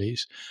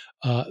 1970s,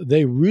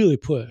 they really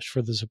pushed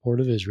for the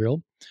support of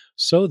Israel,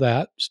 so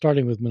that,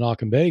 starting with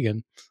Menachem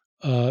Begin,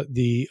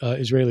 the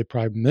Israeli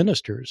prime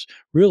ministers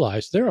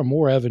realized there are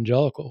more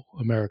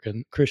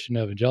Christian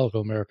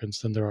evangelical Americans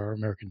than there are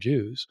American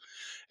Jews.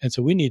 And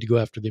so we need to go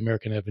after the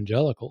American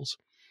evangelicals.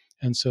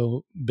 And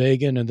so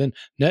Begin, and then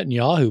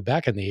Netanyahu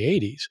back in the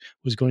 80s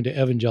was going to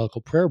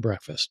evangelical prayer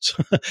breakfasts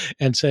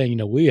and saying,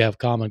 we have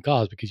common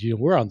cause because,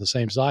 we're on the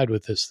same side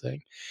with this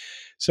thing.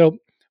 So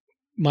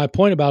my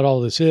point about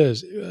all this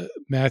is,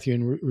 Matthew,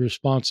 in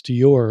response to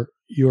your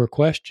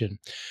question,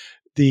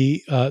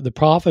 the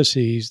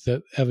prophecies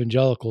that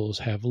evangelicals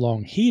have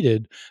long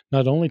heeded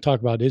not only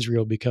talk about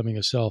Israel becoming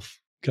a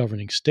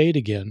self-governing state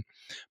again,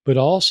 but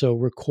also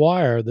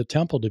require the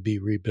temple to be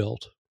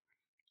rebuilt.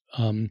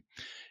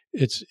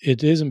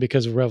 It isn't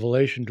because of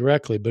Revelation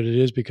directly, but it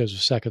is because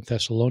of 2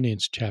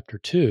 Thessalonians chapter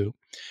 2,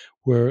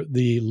 where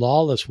the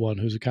lawless one,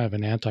 who's a kind of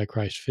an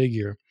antichrist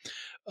figure,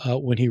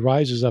 when he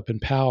rises up in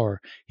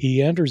power,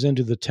 he enters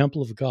into the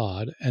temple of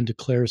God and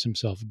declares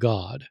himself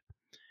God.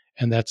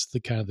 And that's the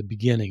kind of the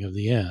beginning of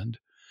the end.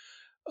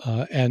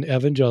 And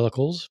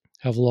evangelicals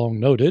have long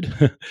noted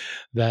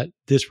that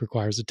this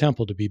requires a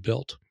temple to be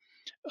built.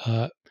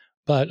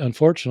 But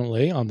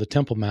unfortunately, on the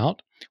Temple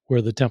Mount,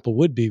 where the temple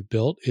would be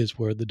built, is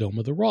where the Dome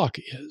of the Rock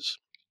is.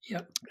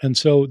 Yep. And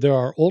so there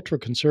are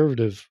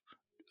ultra-conservative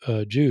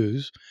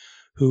Jews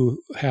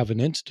who have an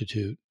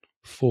institute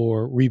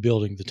for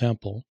rebuilding the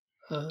temple,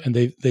 and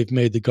they've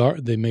made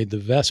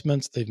the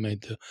vestments, they've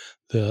made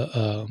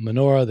the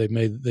menorah, they've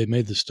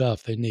made the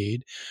stuff they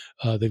need.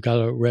 They've got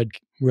a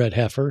red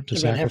heifer to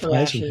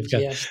sacrifice.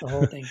 Yes, the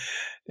whole thing.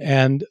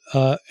 And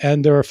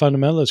there are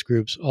fundamentalist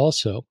groups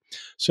also.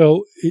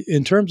 So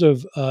in terms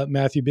of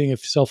Matthew being a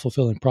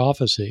self-fulfilling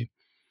prophecy,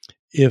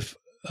 if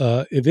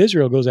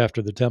Israel goes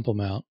after the Temple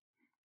Mount,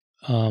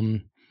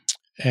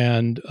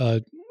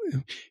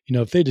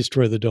 if they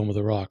destroy the Dome of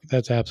the Rock,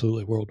 that's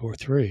absolutely World War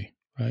III,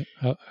 right?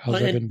 How's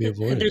that going to be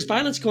avoided? And there's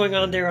violence going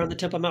on there on the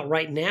Temple Mount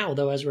right now,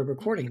 though, as we're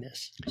recording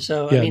this.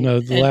 So yeah,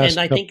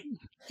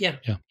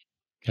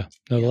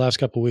 the last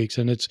couple of weeks,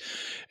 and it's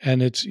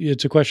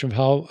a question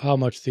of how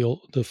much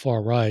the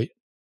far right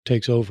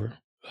takes over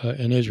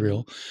in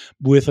Israel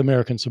with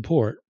American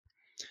support.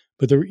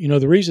 But the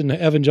reason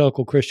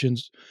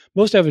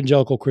most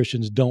evangelical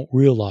Christians don't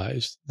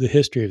realize the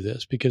history of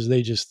this, because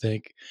they just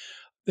think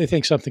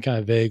something kind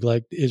of vague,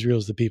 like Israel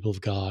is the people of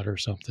God or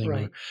something.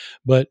 Right.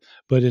 But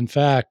in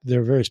fact,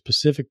 there are very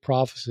specific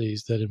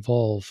prophecies that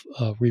involve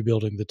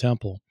rebuilding the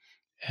temple,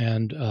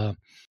 and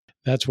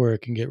that's where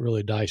it can get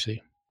really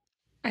dicey.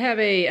 I have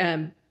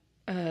a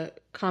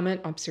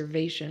comment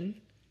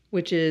observation,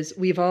 which is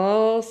we've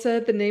all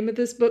said the name of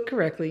this book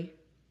correctly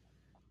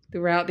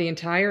throughout the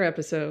entire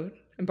episode.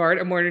 And Bart,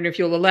 I'm wondering if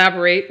you'll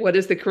elaborate. What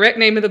is the correct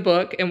name of the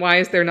book, and why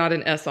is there not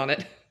an S on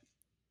it?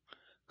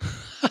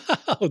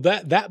 Oh,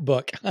 that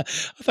book. I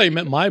thought you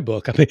meant my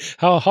book. I mean,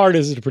 how hard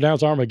is it to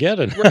pronounce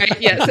Armageddon?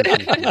 Right, yes.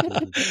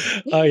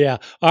 Oh, yeah.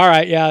 All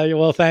right. Yeah.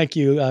 Well, thank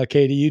you,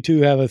 Katie. You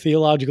two have a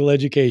theological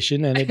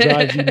education, and it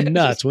drives you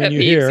nuts when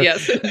you hear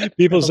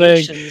people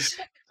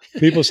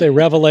say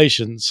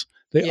revelations.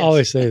 They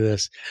always say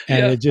this.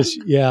 And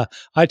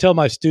I tell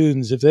my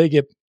students,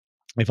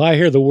 if I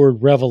hear the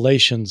word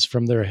revelations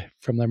from their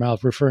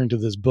mouth referring to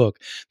this book,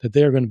 that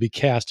they are going to be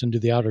cast into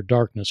the outer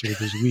darkness with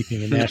his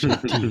weeping and gnashing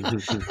of teeth.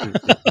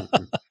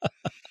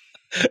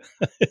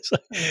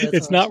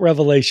 It's not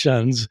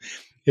revelations,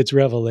 it's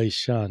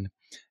revelation.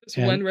 It's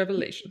one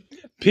revelation.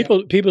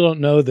 People don't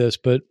know this,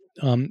 but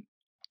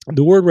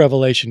the word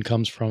revelation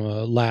comes from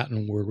a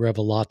Latin word,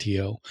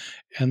 revelatio,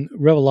 and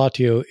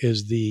revelatio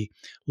is the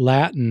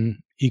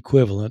Latin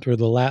equivalent or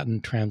the Latin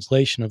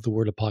translation of the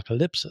word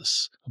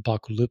apocalypsis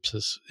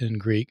in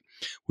Greek,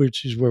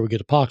 which is where we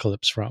get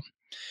apocalypse from.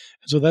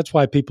 And so that's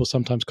why people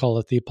sometimes call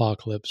it the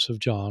apocalypse of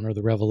John or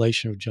the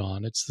revelation of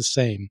John. It's the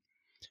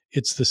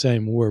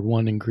same word,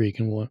 one in Greek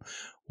and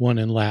one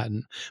in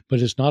Latin,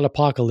 but it's not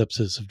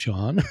apocalypses of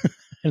John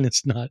and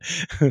it's not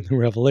the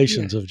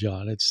revelations of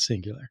John. It's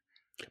singular.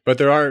 But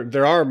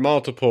there are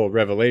multiple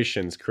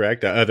revelations,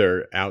 correct?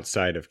 Other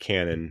outside of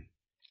canon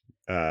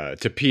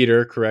to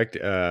Peter, correct?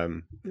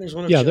 There's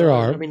one of Yeah, John. there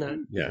are. I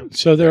mean, Yeah.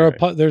 So there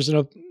Right.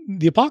 are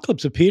the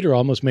Apocalypse of Peter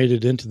almost made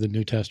it into the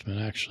New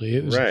Testament. Actually,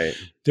 it was Right.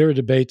 there are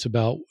debates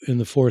about in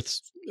the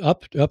fourth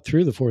up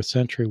through the 4th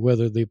century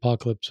whether the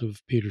Apocalypse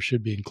of Peter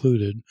should be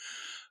included,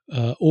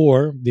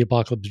 or the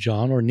Apocalypse of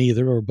John, or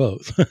neither, or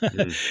both.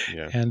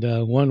 Yeah. And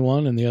one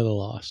won and the other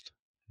lost.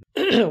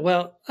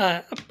 well,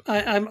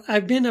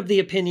 I've been of the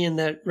opinion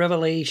that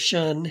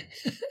Revelation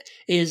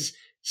is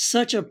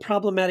such a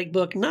problematic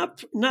book,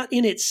 not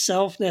in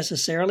itself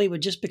necessarily,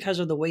 but just because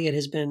of the way it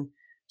has been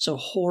so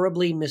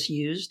horribly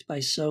misused by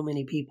so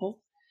many people.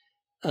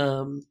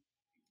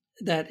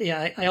 That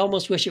I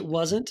almost wish it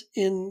wasn't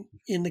in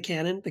the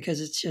canon,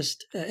 because it's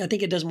just I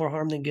think it does more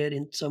harm than good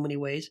in so many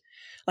ways.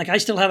 Like, I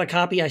still have a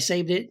copy. I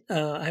saved it.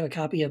 I have a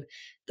copy of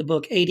the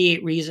book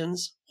 88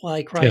 Reasons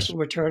Why Christ Will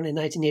Return in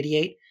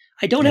 1988.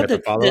 I don't have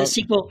the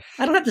sequel.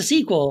 I don't have the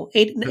sequel,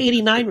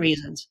 89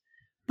 Reasons.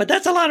 But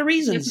that's a lot of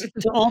reasons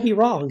to all be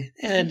wrong.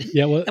 And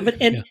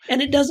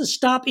and it doesn't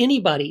stop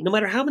anybody, no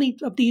matter how many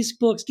of these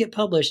books get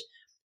published.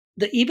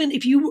 Even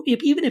if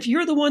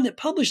you're the one that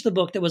published the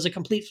book that was a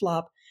complete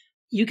flop,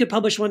 you could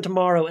publish one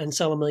tomorrow and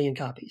sell 1 million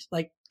copies.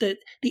 Like, the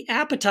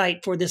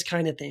appetite for this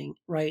kind of thing,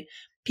 right?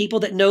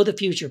 People that know the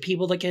future,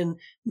 people that can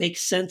make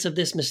sense of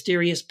this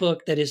mysterious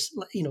book that is,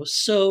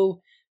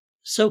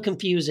 so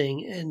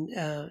confusing,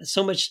 and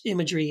so much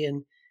imagery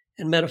and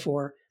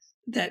metaphor,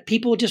 that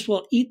people just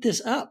will eat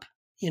this up,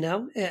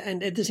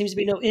 and there seems to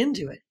be no end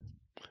to it.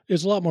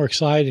 It's a lot more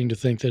exciting to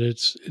think that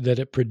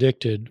it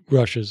predicted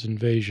Russia's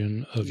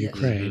invasion of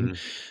Ukraine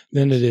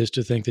than it is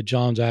to think that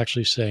John's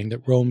actually saying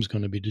that Rome's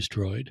going to be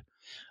destroyed.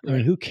 I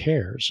mean, who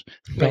cares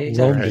about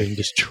Rome being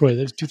destroyed?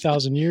 That's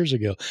 2,000 years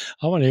ago.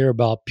 I want to hear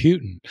about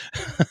Putin,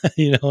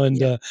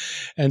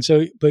 and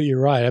so, but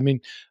you're right. I mean,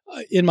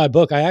 in my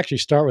book, I actually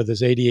start with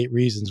this 88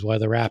 reasons why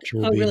the rapture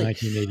will be in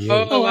 1988.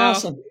 Oh,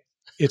 awesome.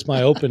 It's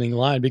my opening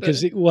line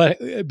because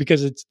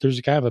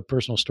there's kind of a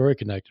personal story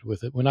connected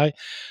with it. When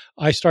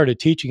I started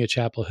teaching at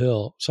Chapel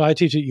Hill, so I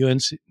teach at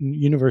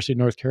University of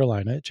North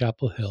Carolina at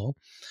Chapel Hill,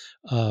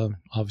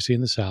 obviously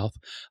in the South.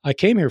 I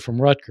came here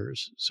from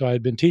Rutgers, so I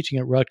had been teaching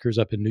at Rutgers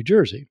up in New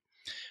Jersey.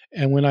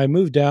 And when I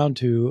moved down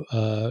to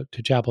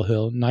Chapel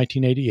Hill in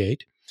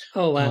 1988,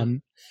 oh wow,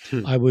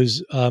 I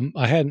was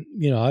I hadn't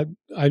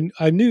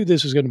I knew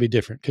this was going to be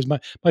different, because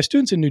my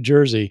students in New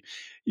Jersey,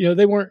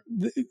 they weren't,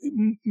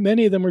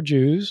 many of them were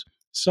Jews.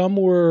 Some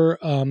were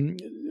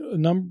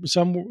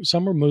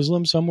some were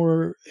Muslim, some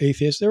were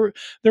atheists. There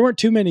weren't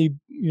too many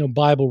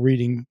Bible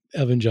reading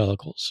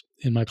evangelicals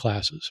in my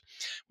classes.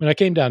 When I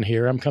came down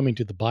here, I'm coming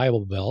to the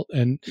Bible Belt,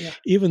 and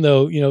even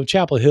though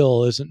Chapel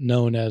Hill isn't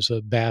known as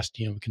a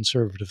bastion of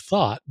conservative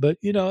thought, but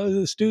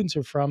the students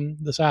are from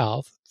the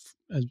South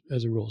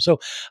as a rule. So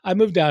I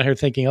moved down here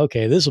thinking,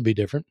 okay, this will be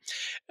different.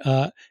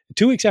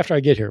 2 weeks after I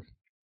get here,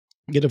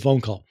 I get a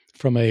phone call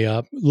from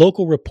a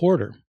local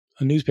reporter,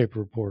 a newspaper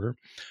reporter,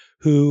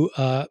 who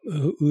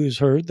has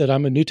heard that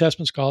I'm a New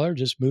Testament scholar,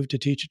 just moved to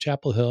teach at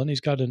Chapel Hill, and he's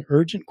got an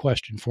urgent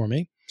question for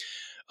me.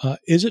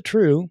 Is it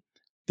true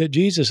that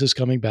Jesus is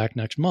coming back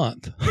next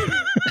month?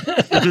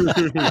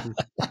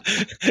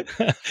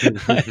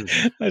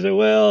 I said,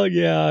 well,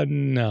 yeah,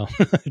 no,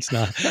 it's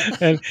not.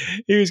 And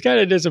he was kind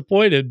of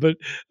disappointed, but,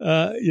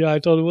 I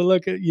told him, well,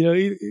 look,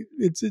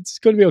 it's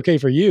going to be okay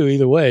for you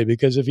either way,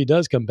 because if he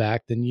does come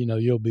back, then, you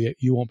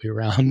won't be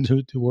around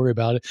to worry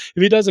about it.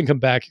 If he doesn't come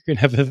back, you're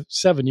going to have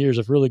 7 years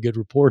of really good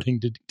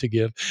reporting to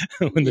give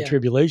when the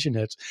tribulation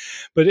hits.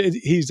 But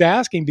he's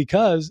asking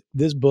because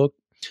this book,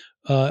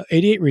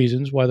 88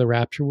 Reasons Why the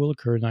Rapture Will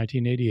Occur in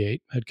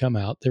 1988 had come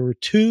out. There were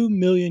 2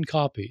 million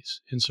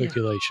copies in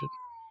circulation.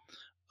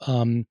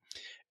 And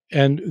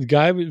the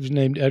guy was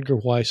named Edgar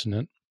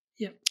Weissnant.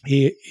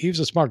 He was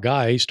a smart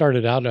guy. He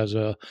started out as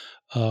a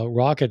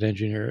rocket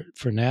engineer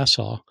for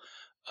NASA,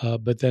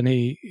 but then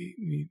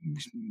he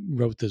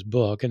wrote this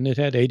book, and it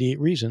had 88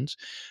 reasons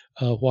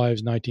why it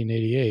was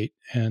 1988.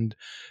 And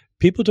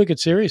people took it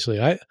seriously.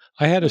 I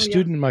had a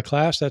student in my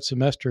class that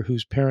semester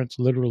whose parents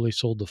literally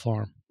sold the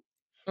farm.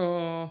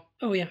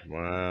 Oh yeah.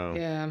 Wow.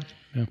 Yeah.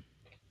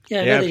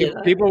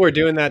 People were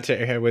doing that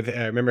with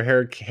remember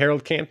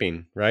Harold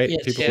Camping, right?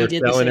 Yes, people were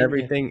selling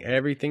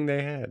everything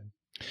they had.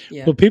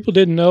 Yeah. Well, people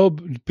didn't know.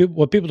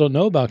 What people don't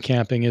know about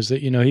Camping is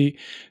that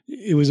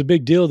it was a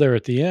big deal there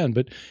at the end.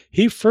 But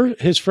his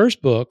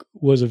first book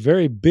was a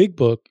very big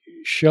book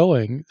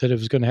showing that it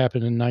was going to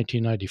happen in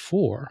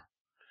 1994.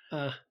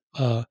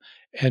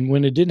 And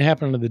when it didn't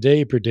happen on the day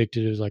he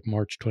predicted, it was like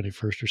March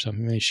 21st or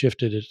something. Then he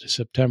shifted it to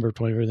September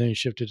 21st. Then he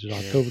shifted it to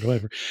October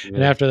 21st.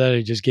 And after that,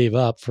 he just gave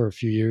up for a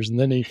few years. And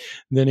then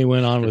he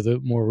went on with a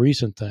more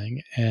recent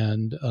thing.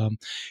 And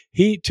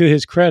he, to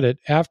his credit,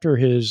 after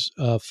his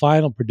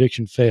final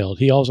prediction failed,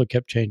 he also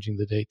kept changing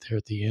the date there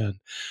at the end.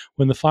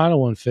 When the final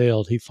one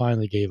failed, he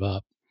finally gave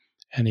up.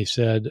 And he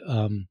said,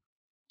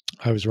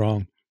 I was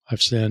wrong.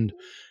 I've sinned.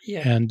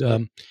 Yeah.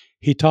 And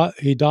he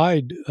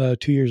died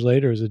 2 years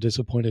later as a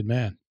disappointed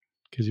man.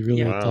 Because he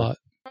really thought.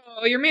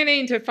 Oh, you're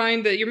managing to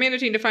find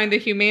the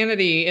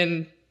humanity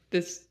in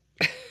this.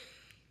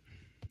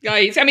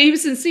 Guys, I mean, he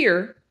was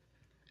sincere.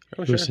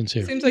 Oh, He was sure.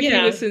 sincere. Seems like he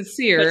Yeah, was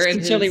sincere but in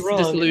sincerely his wrong.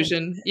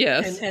 disillusion.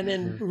 Yes. And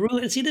then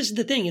ruin. See, this is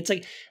the thing. It's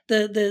like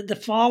the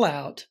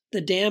fallout,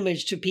 the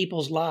damage to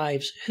people's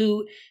lives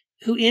who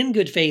in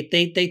good faith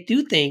they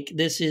do think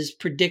this is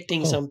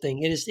predicting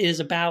something. It is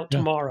about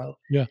tomorrow.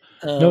 Yeah.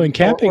 No, in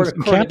Camping's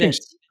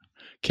events.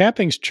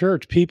 Camping's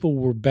church, people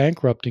were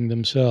bankrupting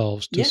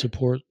themselves to Yeah.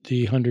 support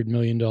the $100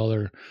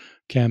 million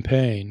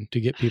campaign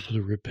to get people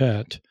to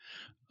repent.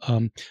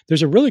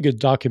 There's a really good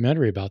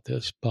documentary about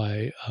this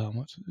by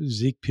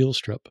Zeke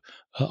Peelstrup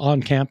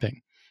on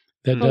camping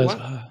that does,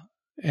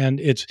 and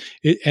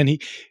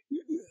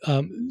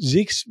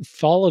Zeke's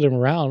followed him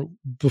around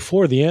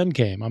before the end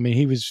came. I mean,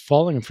 he was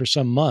following him for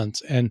some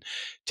months and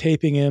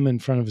taping him in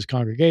front of his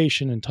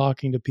congregation and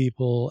talking to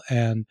people,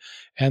 and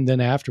then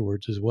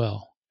afterwards as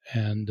well.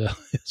 And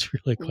it's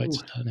really quite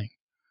stunning.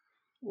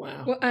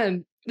 Wow.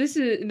 Well,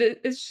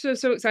 it's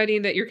so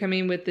exciting that you're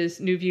coming with this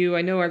new view.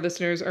 I know our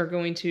listeners are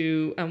going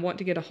to want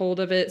to get a hold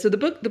of it. So the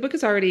book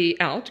is already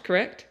out,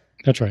 correct?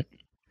 That's right.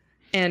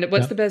 And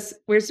what's the best?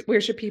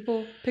 Where should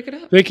people pick it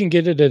up? They can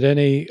get it at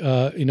any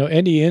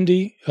any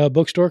indie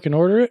bookstore can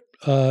order it.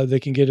 They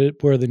can get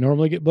it where they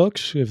normally get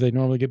books, if they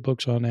normally get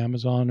books on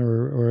Amazon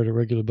or at a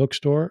regular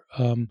bookstore.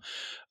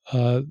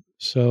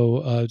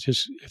 So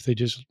just if they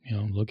just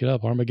look it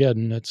up,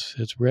 Armageddon,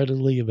 it's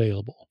readily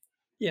available.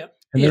 Yeah.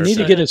 And they need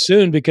to get it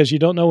soon because you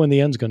don't know when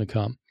the end's going to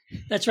come.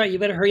 That's right. You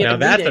better hurry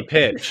up. Now that's a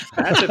pitch.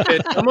 That's a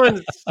pitch.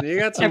 Someone, you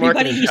got some.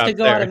 Everybody needs to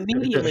go out there.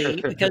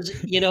 immediately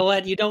because you know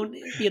what? You don't.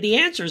 The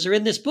answers are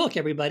in this book,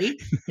 everybody,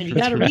 and you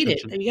got to read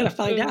it and you got to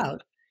find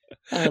out.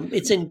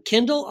 It's in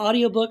Kindle,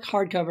 audiobook,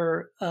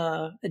 hardcover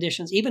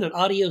editions, even an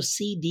audio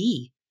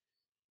CD.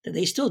 Do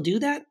they still do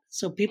that?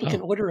 So people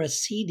can order a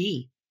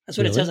CD. That's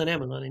what it says on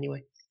Amazon,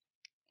 anyway.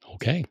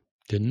 Okay.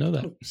 Didn't know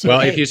that. So, well,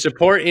 if you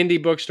support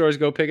indie bookstores,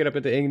 go pick it up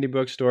at the indie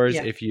bookstores.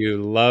 Yeah. If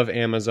you love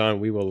Amazon,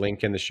 we will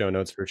link in the show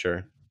notes for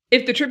sure.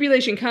 If the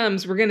tribulation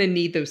comes, we're going to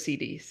need those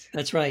CDs.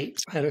 That's right.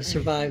 How to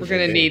survive. We're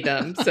going to need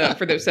them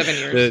for those 7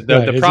 years.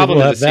 The problem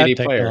is the CD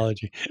player.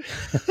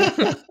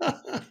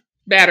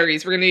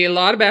 Batteries. We're going to need a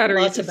lot of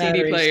batteries. Lots of CD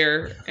batteries.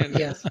 player. And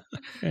Yes.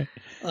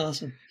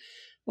 Awesome.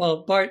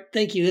 Well, Bart,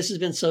 thank you. This has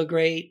been so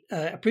great.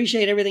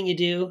 Appreciate everything you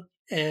do.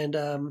 And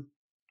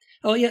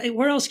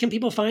where else can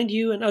people find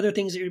you and other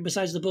things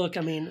besides the book?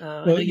 I mean,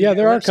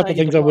 there are a couple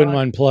things I wouldn't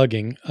mind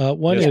plugging.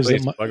 One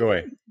plug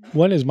away.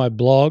 One is my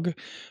blog.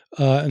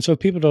 And so if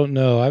people don't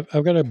know,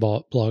 I've got a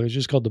blog. It's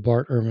just called the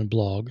Bart Ehrman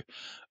blog.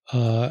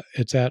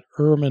 It's at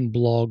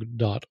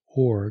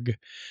ehrmanblog.org.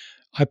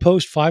 I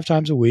post 5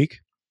 times a week,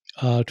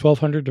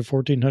 1,200 to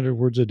 1,400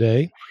 words a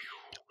day.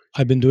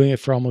 I've been doing it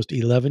for almost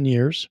 11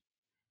 years.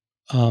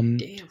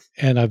 And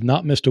I've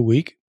not missed a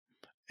week.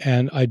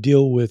 And I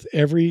deal with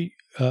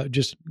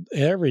just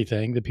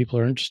everything that people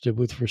are interested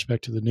with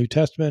respect to the New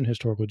Testament,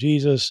 historical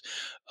Jesus,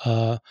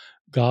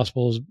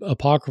 Gospels,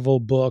 apocryphal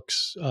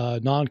books,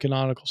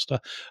 non-canonical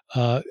stuff,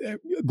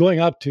 going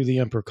up to the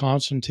Emperor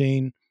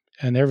Constantine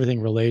and everything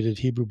related,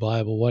 Hebrew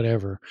Bible,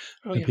 whatever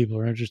that people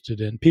are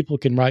interested in. People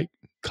can write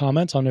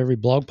comments on every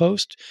blog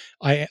post.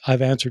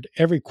 I've answered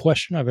every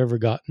question I've ever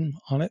gotten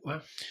on it.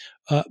 Wow.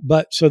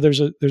 But so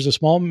there's a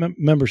small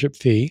membership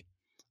fee.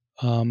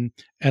 And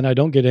I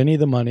don't get any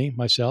of the money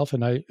myself,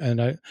 and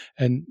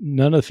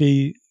none of the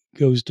fee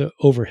goes to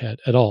overhead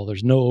at all.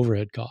 There's no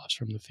overhead costs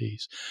from the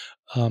fees.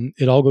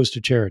 It all goes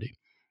to charity.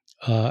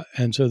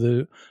 And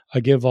so I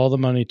give all the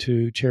money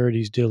to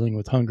charities dealing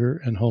with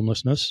hunger and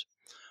homelessness.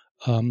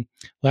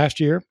 Last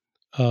year,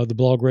 the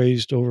blog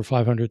raised over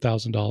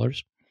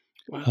 $500,000.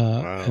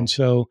 Wow. And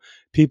so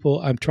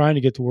I'm trying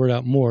to get the word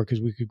out more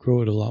because we could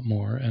grow it a lot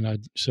more.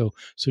 And so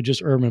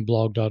just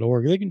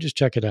ehrmanblog.org, they can just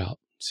check it out.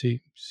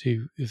 See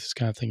if it's the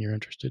kind of thing you're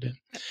interested in.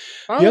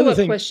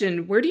 Follow-up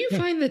question, where do you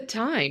find the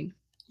time?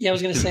 Yeah, I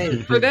was going to say.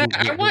 For that,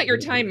 I want your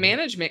time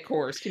management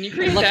course. Can you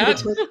create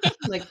that?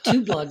 Like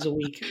 2 blogs a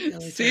week.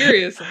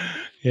 Seriously.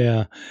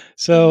 Yeah.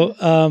 So,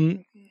 I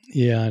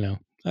know.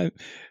 I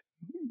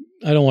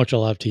don't watch a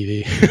lot of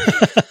TV.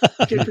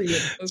 Good for you.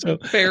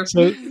 Fair.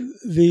 So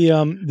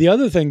the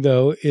other thing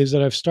though is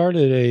that I've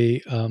started a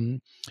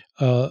kind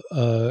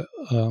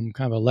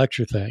of a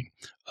lecture thing,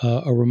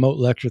 a remote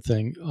lecture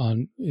thing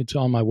it's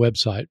on my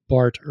website,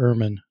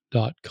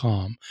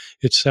 bartehrman.com.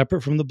 It's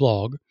separate from the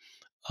blog.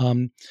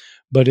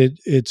 But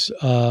it's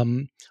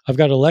I've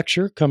got a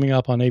lecture coming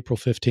up on April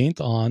 15th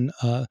on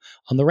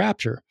the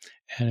rapture,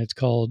 and it's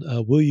called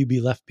 "Will You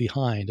Be Left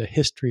Behind? A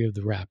History of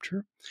the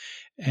Rapture."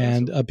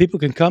 And people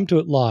can come to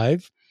it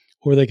live,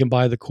 or they can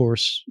buy the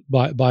course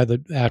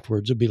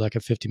afterwards. It'll be like a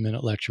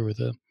 50-minute lecture with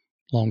a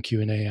long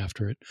Q&A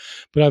after it.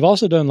 But I've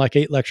also done like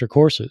 8 lecture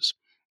courses.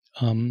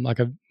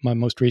 My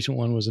most recent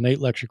one was an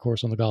 8-lecture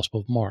course on the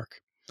Gospel of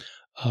Mark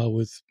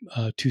with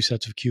 2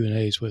 sets of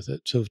Q&As with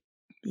it. So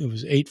it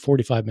was 8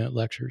 45-minute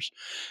lectures.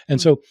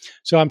 And so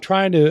I'm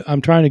trying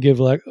to give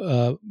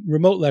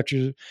remote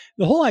lectures.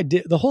 The whole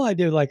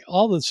idea, like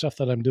all the stuff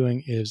that I'm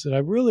doing, is that I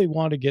really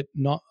want to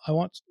I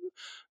want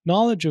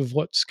knowledge of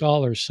what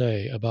scholars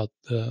say about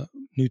the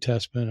New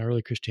Testament,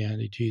 early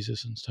Christianity,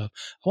 Jesus and stuff.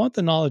 I want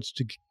the knowledge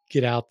to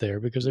get out there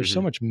because there's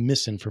so much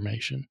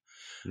misinformation.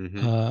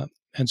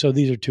 And so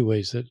these are two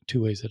ways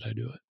that I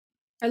do it.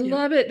 I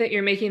love it that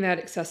you're making that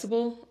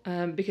accessible,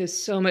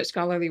 because so much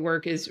scholarly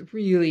work is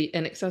really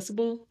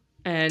inaccessible.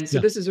 And so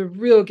this is a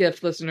real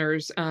gift,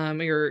 listeners.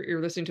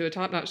 You're listening to a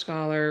top-notch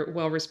scholar,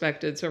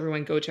 well-respected. So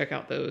everyone go check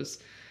out those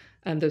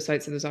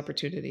sites and those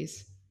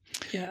opportunities.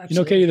 Yeah, absolutely. You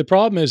know, Katie, the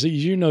problem is that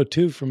you know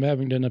too from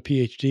having done a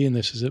PhD in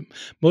this is that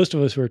most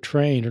of us who are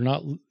trained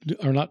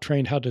are not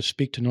trained how to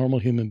speak to normal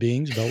human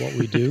beings about what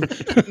we do.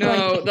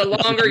 No, the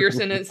longer your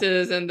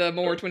sentences and the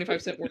more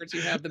 25-cent words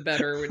you have, the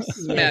better, which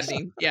is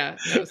maddening. Yeah,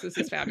 no, this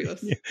is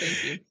fabulous.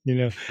 Thank you. You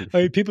know,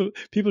 I mean,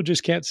 people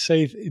just can't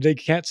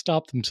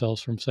stop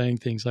themselves from saying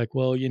things like,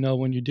 well, you know,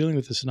 when you're dealing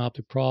with a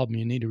synoptic problem,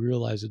 you need to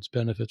realize its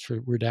benefits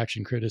for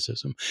redaction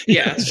criticism.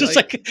 Yeah. It's just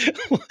like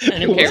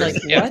and it was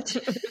like, what?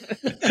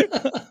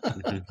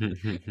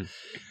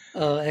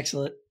 Oh,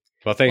 excellent.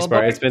 Well, thanks,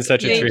 Bart. It's been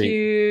such a treat. Thank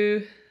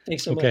you.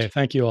 Thanks so much. Okay,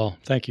 thank you all.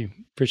 Thank you.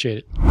 Appreciate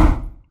it.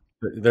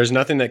 There's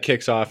nothing that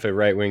kicks off a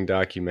right-wing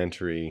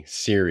documentary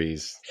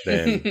series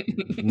than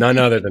none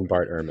other than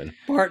Bart Ehrman.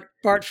 Bart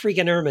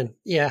freaking Ehrman.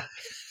 Yeah.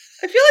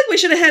 I feel like we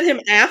should have had him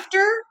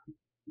after,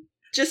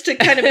 just to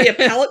kind of be a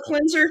palate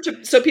cleanser,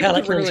 so people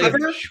can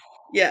recover.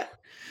 Yeah.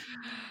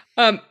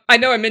 I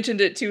know I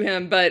mentioned it to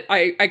him, but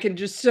I can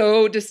just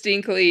so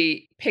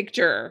distinctly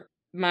picture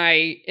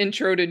my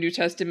intro to New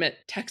Testament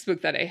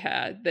textbook that I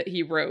had that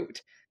he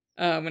wrote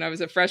when I was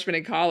a freshman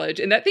in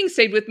college. And that thing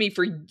stayed with me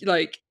for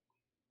like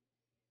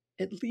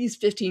at least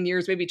 15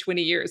 years, maybe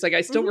 20 years. Like I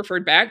still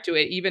referred back to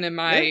it, even in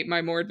my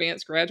more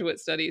advanced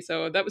graduate study.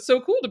 So that was so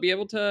cool to be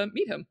able to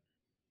meet him.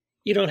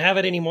 You don't have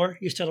it anymore?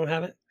 You still don't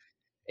have it?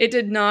 It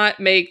did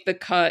not make the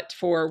cut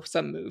for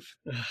some move.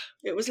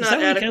 It was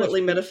not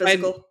adequately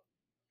metaphysical.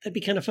 That'd be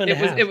kind of fun to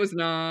have. It was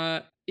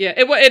not. Yeah,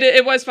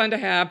 it was fun to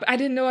have. But I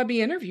didn't know I'd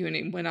be interviewing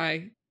him when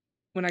I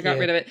got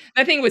rid of it.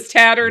 That thing was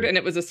tattered and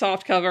it was a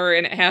soft cover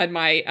and it had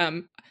my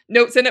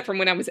notes in it from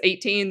when I was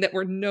 18 that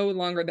were no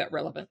longer that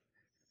relevant.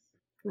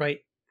 Right.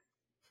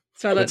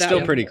 So I let that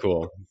still pretty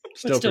cool.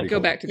 Still pretty go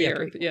cool. back to the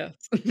earth. Yes.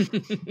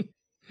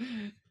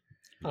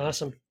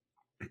 Awesome.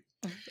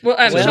 Well,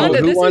 Shonda,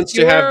 who wants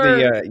to have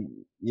the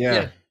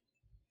yeah.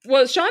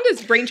 Well,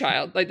 Shonda's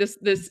brainchild. Like this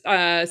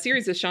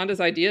series is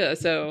Shonda's idea.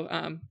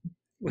 So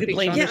we think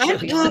blame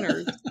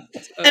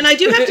and I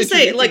do have to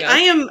say, like, I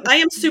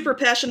am super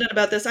passionate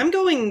about this. I'm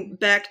going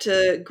back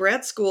to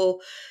grad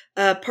school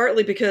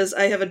partly because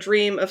I have a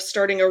dream of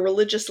starting a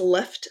religious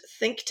left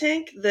think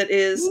tank that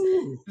is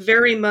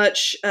very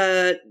much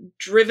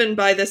driven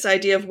by this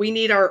idea of we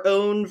need our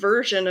own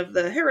version of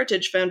the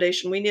Heritage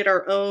Foundation. We need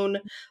our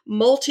own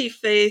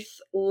multi-faith,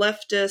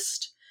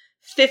 leftist,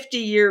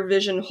 50-year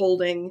vision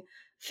holding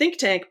think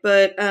tank.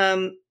 But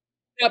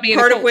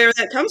part of where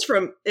that comes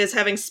from is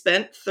having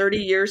spent 30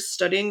 years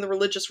studying the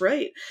religious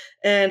right.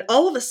 And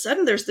all of a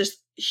sudden there's this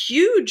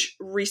huge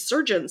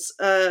resurgence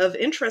of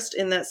interest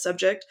in that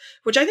subject,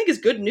 which I think is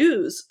good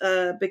news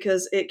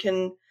because it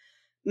can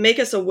make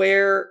us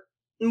aware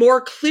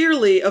more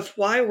clearly of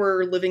why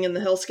we're living in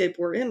the hellscape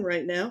we're in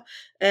right now,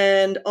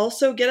 and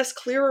also get us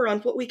clearer on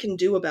what we can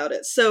do about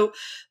it. So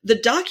the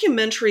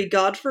documentary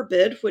God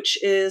Forbid, which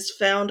is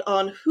found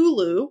on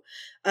Hulu,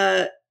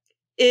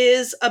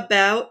 is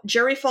about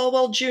Jerry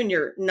Falwell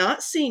Jr.,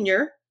 not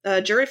Sr.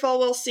 Jerry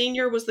Falwell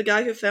Sr. was the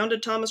guy who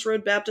founded Thomas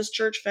Road Baptist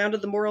Church,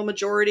 founded the Moral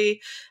Majority,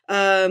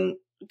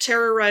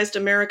 terrorized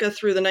America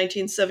through the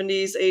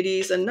 1970s,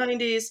 80s, and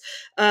 90s.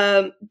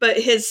 But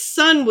his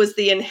son was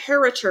the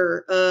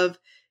inheritor of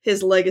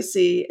his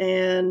legacy,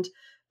 and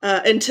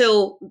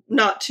until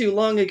not too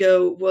long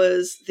ago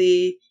was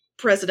the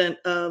president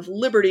of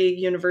Liberty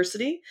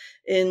University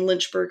in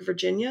Lynchburg,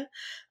 Virginia.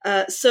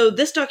 So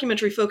this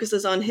documentary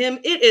focuses on him.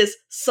 It is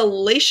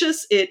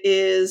salacious. It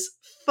is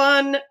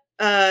fun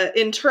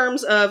in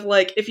terms of,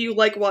 like, if you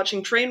like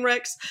watching train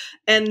wrecks,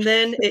 and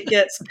then it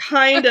gets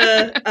kind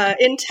of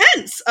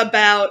intense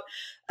about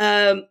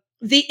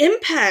the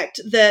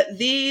impact that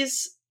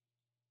these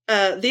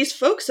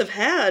folks have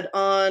had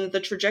on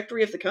the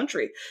trajectory of the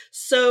country.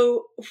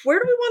 So where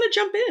do we want to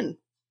jump in?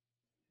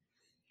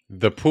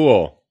 The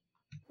pool.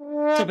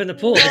 Jump in the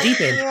pool, the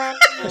deep end.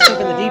 Jump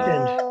in the deep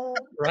end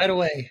right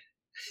away.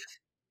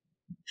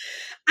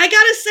 I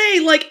gotta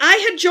say, like,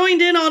 I had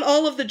joined in on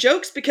all of the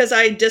jokes because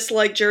I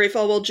dislike Jerry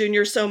Falwell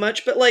Jr. so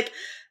much, but, like,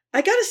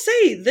 I gotta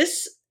say,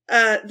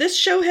 this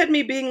show had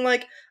me being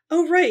like,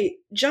 oh, right,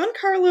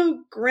 Giancarlo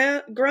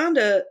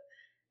Granda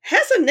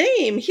has a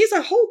name. He's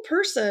a whole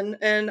person,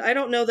 and I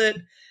don't know that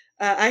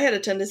I had a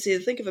tendency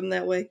to think of him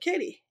that way.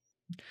 Katie?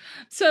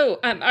 So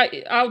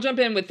I'll jump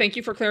in with thank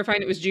you for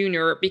clarifying it was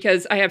Junior,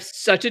 because I have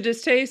such a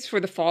distaste for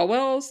the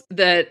Falwells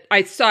that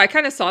I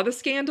kind of saw the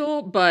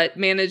scandal, but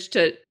managed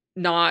to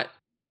not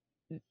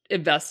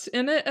invest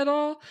in it at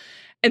all.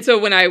 And so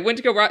when I went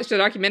to go watch the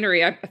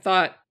documentary, I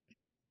thought,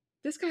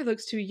 this guy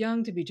looks too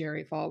young to be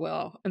Jerry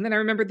Falwell. And then I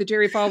remembered the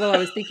Jerry Falwell I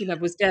was thinking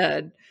of was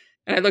dead.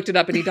 And I looked it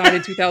up, and he died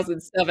in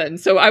 2007.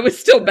 So I was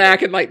still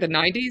back in like the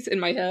 90s in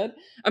my head.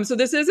 So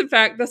this is in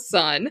fact the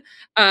son.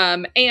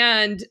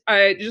 And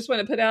I just want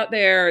to put out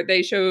there,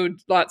 they showed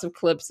lots of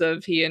clips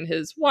of he and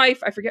his wife.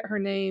 I forget her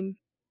name.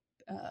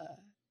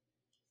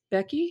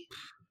 Becky?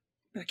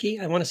 Becky?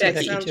 I want to say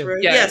Becky. Becky too.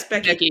 Right. Yeah, Yes,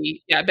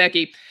 Becky. Yeah,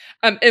 Becky.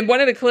 In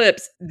one of the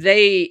clips,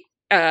 they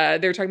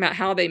were talking about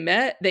how they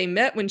met. They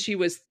met when she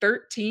was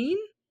 13.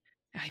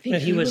 I think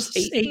And he was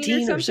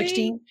 18 or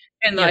 16.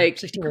 And Yeah, like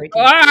 16 or 18.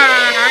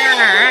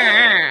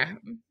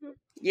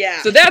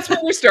 Yeah. So that's where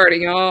we're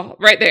starting, y'all.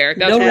 Right there.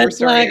 That's No where red we're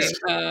starting.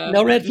 flags.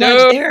 No red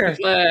flags there. Red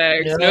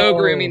flags. No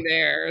grooming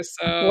there.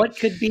 So What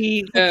could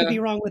be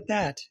wrong with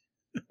that?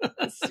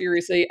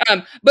 seriously.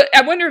 But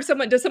I wonder if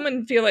does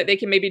someone feel like they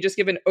can maybe just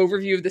give an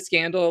overview of the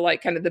scandal,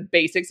 like kind of the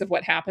basics of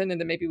what happened, and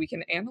then maybe we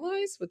can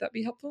analyze? Would that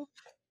be helpful?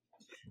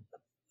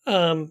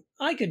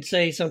 I could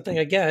say something,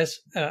 I guess.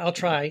 I'll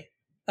try.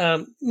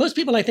 Most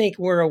people, I think,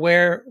 were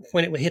aware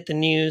when it would hit the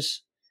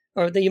news,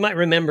 or that you might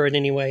remember it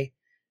anyway.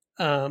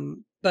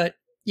 But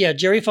yeah,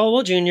 Jerry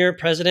Falwell Jr.,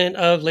 president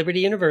of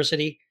Liberty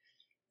University,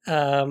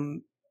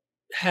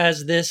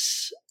 has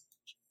this,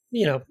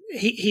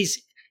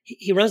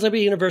 he runs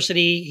Liberty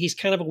University. He's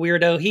kind of a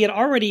weirdo. He had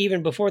already,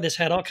 even before this,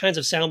 had all kinds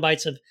of sound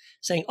bites of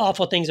saying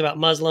awful things about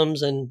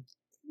Muslims. And,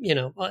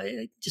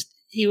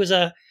 he was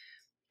a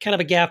kind of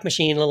a gaffe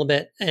machine a little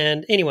bit.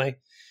 And anyway,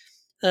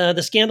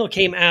 the scandal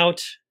came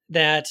out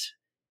that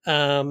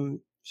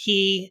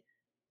he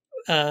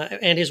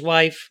and his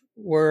wife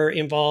were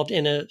involved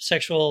in a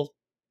sexual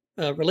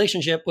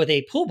relationship with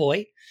a pool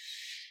boy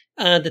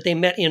that they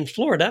met in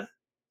Florida.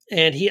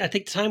 And I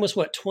think the time was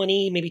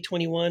 20, maybe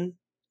 21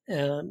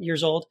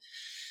 years old.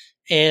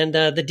 And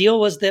the deal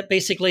was that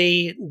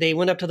basically they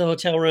went up to the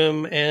hotel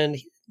room and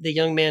the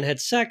young man had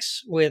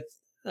sex with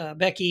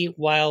Becky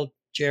while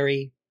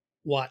Jerry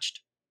watched.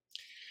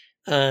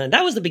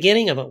 That was the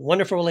beginning of a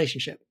wonderful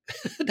relationship.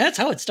 That's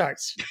how it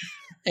starts.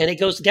 And it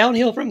goes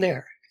downhill from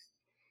there.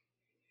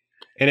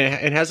 And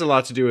it has a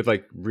lot to do with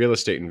like real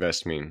estate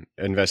investing,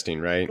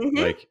 right? Mhm.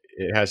 Like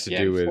it has to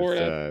do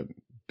with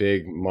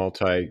big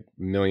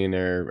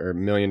multi-millionaire or $1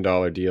 million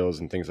deals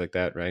and things like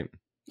that, right?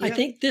 I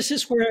think this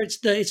is where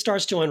it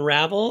starts to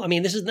unravel. I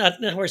mean, this is not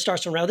where it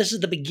starts to unravel. This is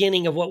the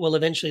beginning of what will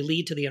eventually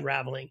lead to the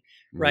unraveling,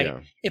 right?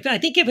 Yeah. If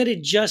it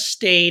had just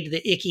stayed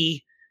the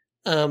icky,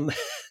 grooming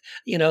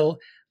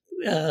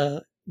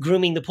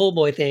the pool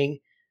boy thing,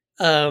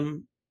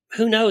 who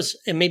knows?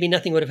 And maybe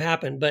nothing would have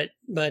happened. But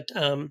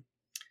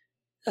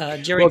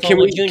Jerry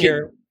Falwell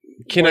Jr.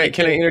 Can I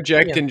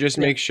interject and just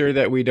make sure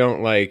that we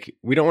don't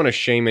want to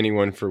shame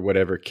anyone for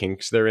whatever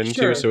kinks they're into.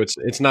 Sure. So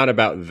it's not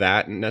about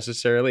that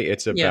necessarily.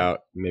 It's about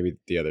maybe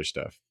the other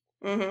stuff.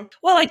 Mm-hmm.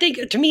 Well, I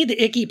think to me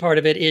the icky part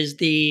of it is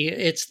the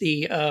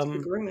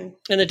grooming,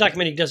 and the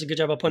documentary does a good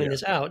job of pointing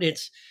this out.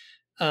 It's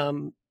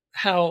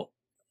how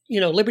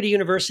Liberty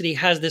University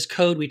has this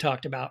code we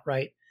talked about,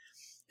 right?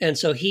 And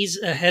so he's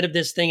ahead of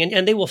this thing,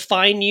 and they will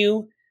fine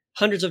you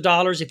hundreds of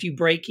dollars if you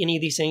break any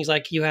of these things,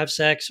 like you have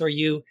sex or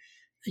you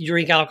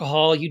drink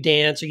alcohol, you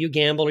dance or you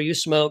gamble or you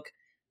smoke,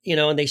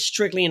 and they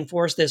strictly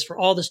enforce this for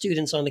all the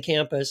students on the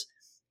campus.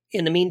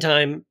 In the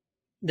meantime,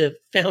 the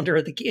founder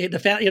of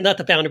not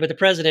the founder, but the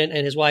president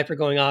and his wife are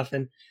going off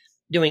and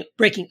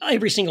breaking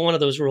every single one of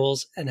those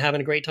rules and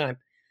having a great time.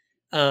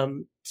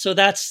 So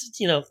that's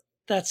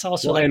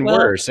also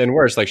worse.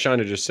 Like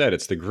Shonda just said,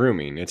 it's the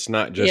grooming. It's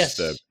not just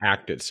the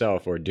act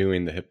itself or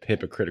doing the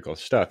hypocritical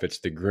stuff. It's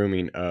the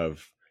grooming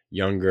of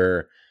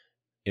younger,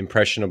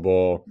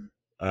 impressionable,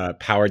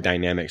 power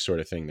dynamic sort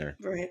of thing there.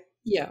 Right.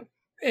 Yeah.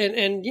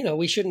 And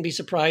we shouldn't be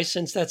surprised,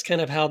 since that's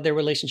kind of how their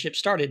relationship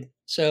started.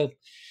 So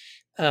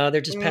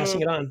they're just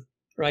passing it on.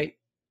 Right.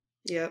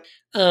 Yeah.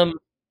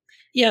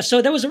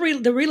 So there was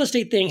the real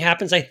estate thing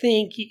happens. I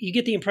think you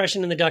get the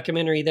impression in the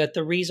documentary that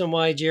the reason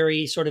why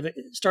Jerry sort of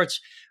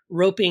starts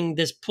roping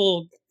this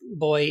pool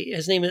boy,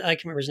 his name, I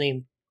can't remember his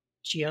name.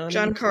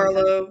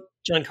 Giancarlo.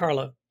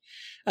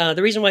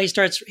 The reason why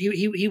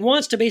he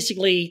wants to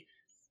basically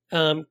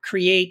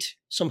create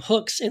some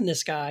hooks in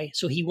this guy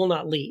so he will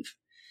not leave.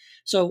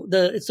 So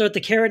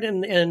the carrot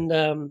and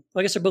I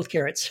guess they're both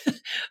carrots.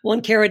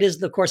 One carrot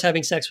is, of course,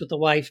 having sex with the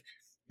wife.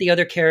 The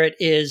other carrot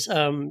is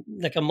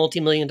like a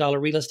multi-million-dollar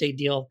real estate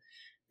deal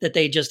that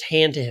they just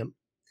hand to him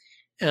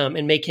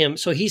and make him.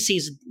 So he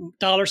sees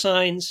dollar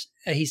signs.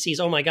 He sees,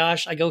 oh my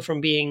gosh, I go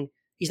from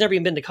he's never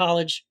even been to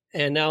college,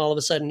 and now all of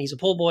a sudden he's a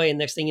pool boy, and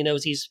next thing you know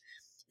is he's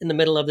in the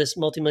middle of this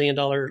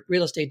multi-million-dollar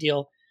real estate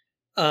deal.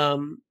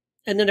 And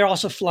then they're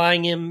also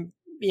flying him.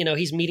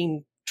 He's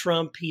meeting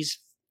Trump.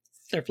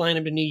 They're flying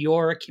him to New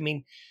York. I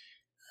mean,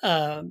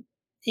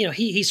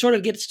 he sort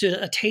of gets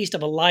to a taste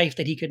of a life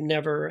that he could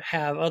never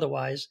have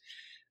otherwise,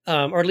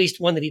 or at least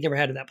one that he never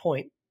had at that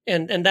point.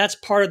 And that's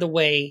part of the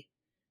way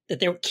that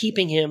they're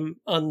keeping him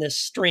on this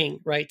string,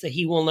 right? That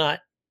he will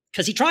not,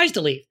 because he tries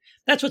to leave.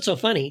 That's what's so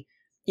funny.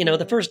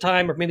 The first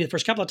time, or maybe the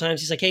first couple of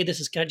times, he's like, hey, this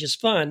is kind of just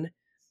fun.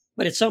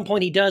 But at some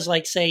point he does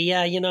say,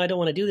 yeah, I don't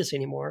want to do this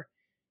anymore.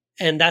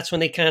 And that's when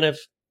they kind of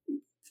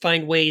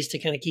find ways to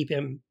kind of keep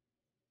him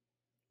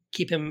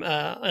keep him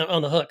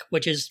on the hook,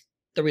 which is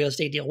the real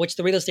estate deal. Which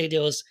the real estate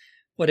deal is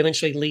what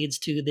eventually leads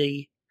to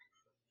the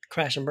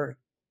crash and burn.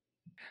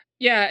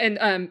 Yeah,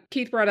 and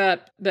Keith brought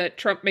up that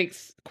Trump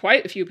makes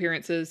quite a few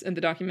appearances in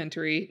the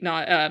documentary.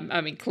 Not,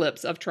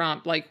 clips of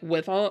Trump, like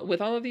with all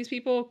of these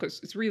people, because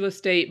it's real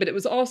estate. But it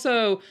was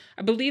also,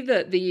 I believe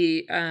that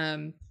the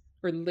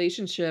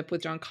relationship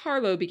with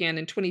Giancarlo began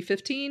in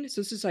 2015.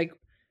 So this is like,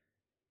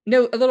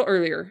 no, a little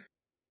earlier.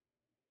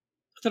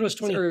 I thought it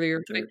was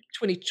Earlier, like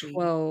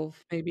 2012,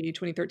 maybe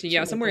 2013. Yeah,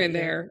 Something somewhere like in that,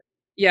 there.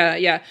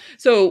 Yeah.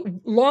 So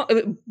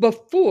long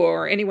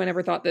before anyone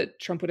ever thought that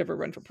Trump would ever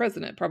run for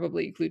president,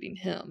 probably including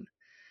him.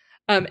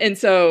 And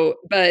so,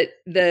 but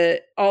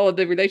all of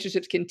the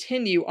relationships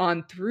continue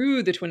on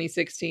through the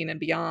 2016 and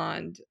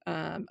beyond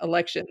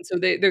election. So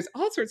there's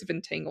all sorts of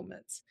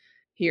entanglements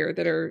here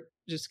that are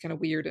just kind of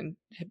weird, and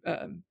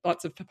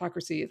lots of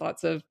hypocrisy,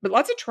 lots of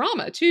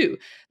trauma too.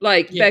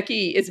 Like Yeah.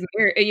 Becky is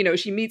married,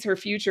 she meets her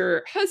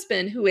future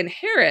husband who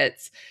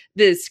inherits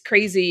this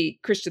crazy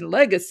Christian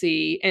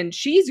legacy, and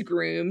she's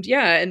groomed.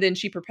 Yeah. And then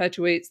she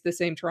perpetuates the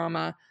same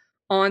trauma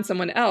on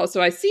someone else.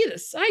 So I see the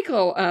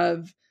cycle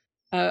of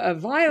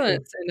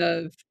violence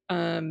and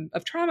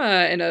of trauma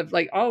and of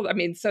like all. I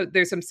mean, so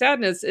there's some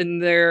sadness in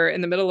there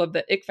in the middle of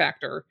the ick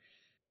factor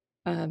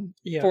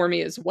for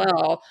me as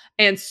well.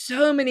 And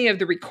so many of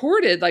the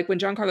recorded, like when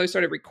Giancarlo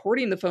started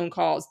recording the phone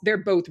calls, they're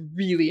both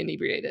really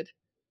inebriated.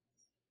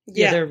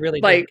 Yeah, they're really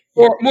like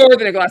more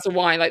than a glass of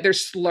wine. Like they're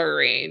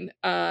slurring.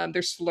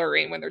 They're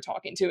slurring when they're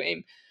talking to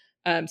him.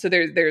 So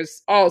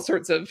there's all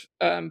sorts of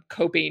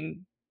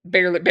coping,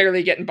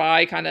 barely getting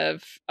by, kind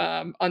of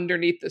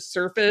underneath the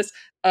surface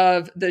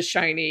of the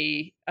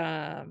shiny,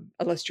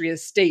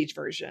 illustrious stage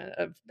version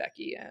of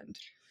Becky and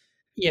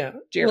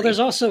Jerry. Well, there's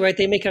also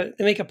they make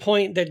a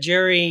point that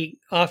Jerry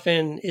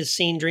often is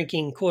seen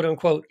drinking quote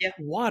unquote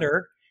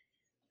water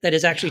that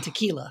is actually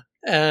tequila.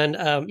 And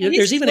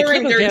there's even a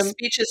clip of him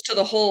speeches to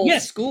the whole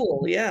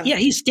school. Yeah,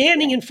 he's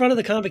standing in front of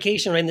the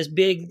convocation in this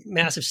big,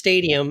 massive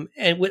stadium,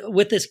 and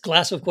with this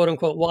glass of quote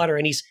unquote water,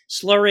 and he's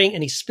slurring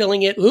and he's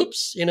spilling it.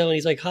 Oops, and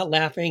he's like hot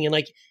laughing, and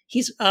like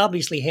he's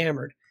obviously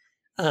hammered.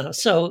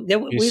 So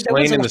he's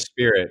slain in the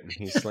spirit.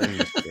 He's slain in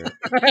the spirit.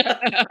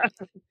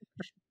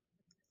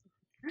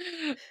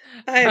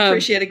 I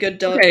appreciate a good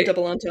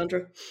double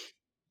entendre.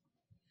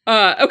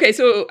 Okay,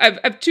 so I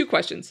have two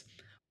questions.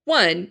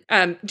 One,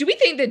 do we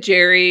think that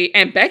Jerry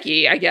and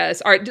Becky, I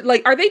guess, are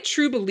they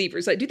true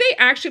believers? Like, do they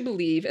actually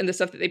believe in the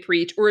stuff that they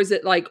preach, or is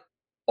it like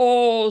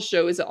all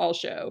show? Is it all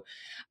show?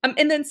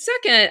 And then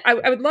second,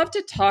 I would love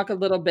to talk a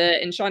little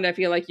bit, and Shonda, I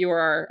feel like you're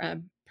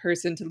our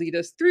person to lead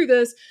us through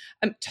this.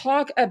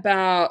 Talk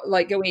about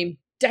like going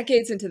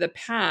decades into the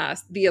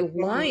past, the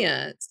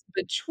alliance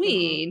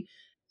between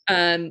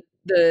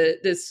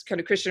this kind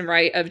of Christian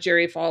right of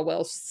Jerry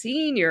Falwell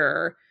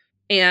Sr.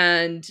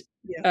 and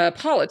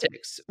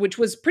politics, which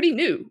was pretty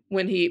new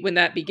when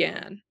that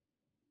began.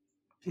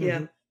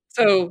 Yeah.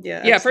 So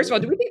first of all,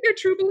 do we think they're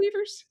true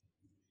believers?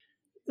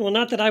 Well,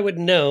 not that I would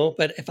know,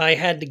 but if I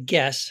had to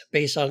guess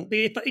based on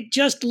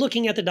just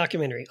looking at the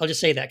documentary, I'll just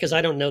say that because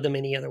I don't know them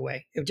any other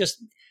way. If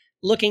just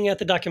looking at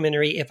the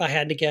documentary, if I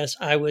had to guess,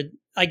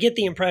 I get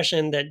the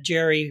impression that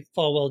Jerry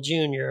Falwell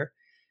Jr.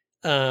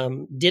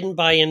 Didn't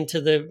buy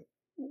into the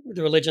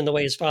religion the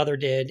way his father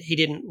did. He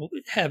didn't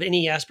have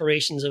any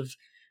aspirations of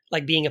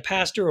like being a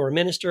pastor or a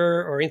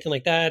minister or anything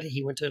like that.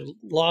 He went to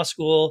law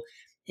school.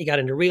 He got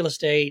into real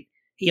estate.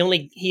 He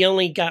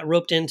only got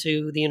roped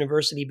into the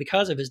university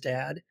because of his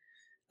dad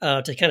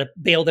to kind of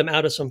bail them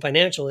out of some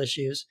financial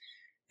issues.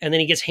 And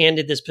then he gets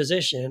handed this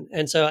position.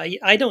 And so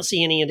I don't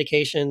see any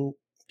indication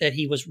that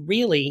he was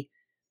really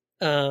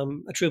a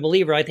true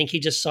believer. I think he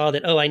just saw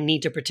that, I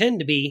need to pretend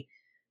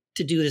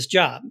to do this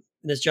job.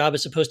 And this job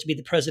is supposed to be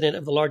the president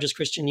of the largest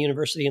Christian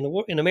university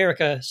in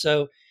America.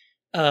 So,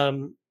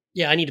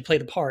 I need to play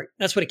the part.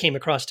 That's what it came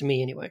across to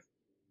me anyway.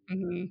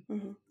 Mm-hmm.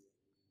 Mm-hmm.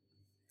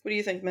 What do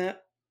you think,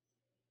 Matt?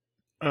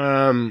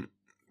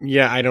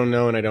 I don't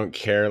know. And I don't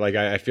care. Like,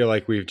 I feel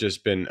like we've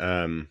just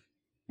been,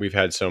 we've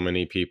had so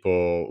many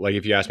people, like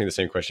if you ask me the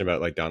same question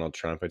about like Donald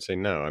Trump, I'd say,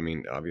 no, I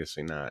mean,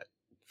 obviously not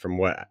from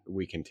what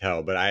we can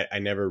tell, but I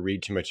never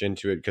read too much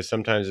into it because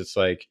sometimes it's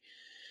like,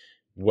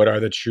 what are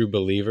the true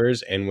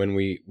believers? And when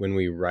we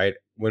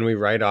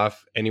write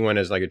off anyone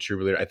as like a true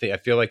believer, I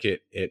feel like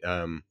it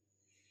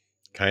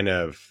kind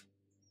of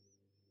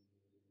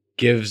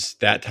gives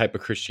that type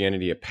of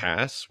Christianity a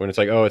pass when it's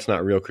like, it's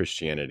not real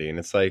Christianity. And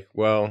it's like,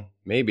 well,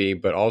 maybe,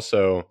 but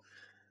also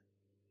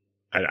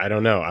I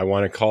don't know. I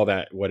want to call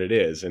that what it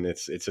is. And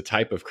it's a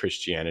type of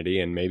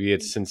Christianity, and maybe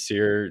it's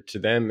sincere to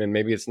them and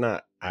maybe it's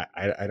not.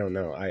 I don't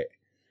know. I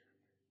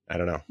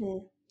don't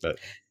know. But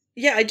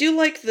yeah, I do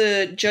like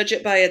the judge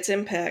it by its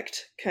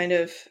impact kind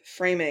of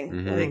framing.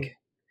 Mm-hmm. Like,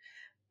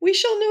 we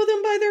shall know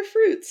them by their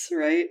fruits,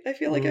 right? I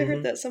feel like I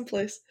heard that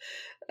someplace.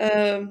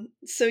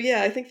 So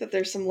I think that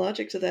there's some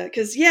logic to that.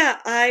 Because,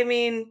 I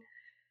mean,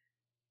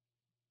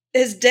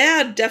 his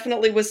dad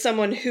definitely was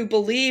someone who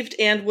believed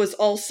and was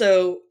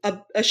also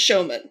a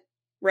showman,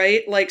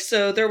 right? Like,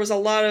 so there was a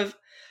lot of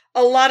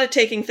a lot of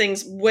taking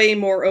things way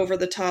more over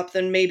the top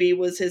than maybe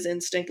was his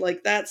instinct.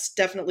 Like, that's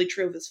definitely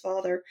true of his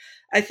father.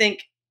 I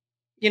think,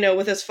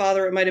 with his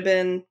father, it might have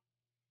been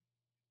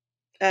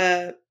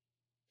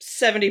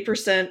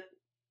 70%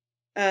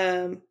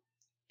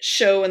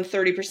 show and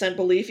 30%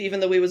 belief, even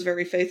though he was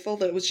very faithful.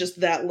 That it was just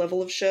that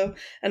level of show.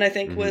 And I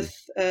think with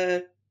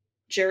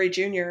Jerry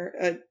Jr.,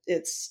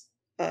 it's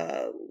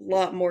a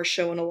lot more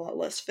show and a lot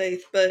less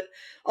faith. But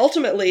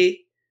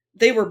ultimately,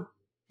 they were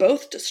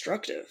both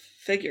destructive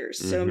figures.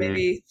 So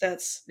maybe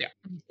that's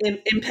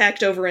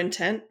impact over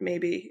intent,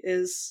 maybe,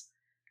 is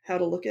how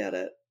to look at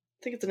it. I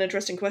think it's an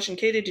interesting question.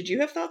 Katie, did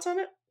you have thoughts on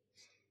it?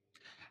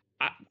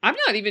 I'm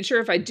not even sure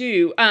if I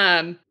do.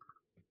 I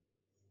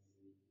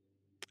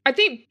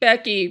think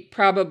Becky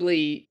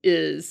probably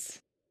is.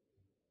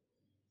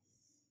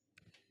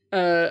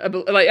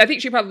 I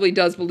think she probably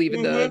does believe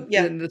in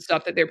the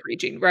stuff that they're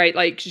preaching, right?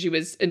 Like, she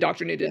was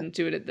indoctrinated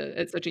into it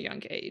at such a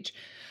young age.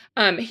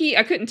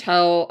 I couldn't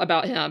tell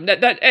about him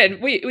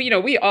and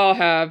we all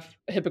have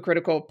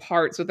hypocritical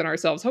parts within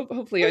ourselves.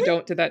 Hopefully I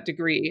don't to that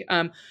degree.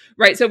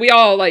 Right. So we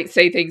all like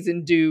say things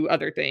and do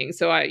other things.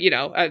 So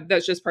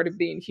that's just part of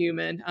being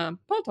human.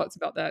 Paul talks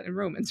about that in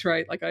Romans,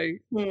 right? Like I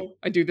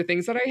do the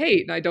things that I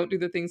hate and I don't do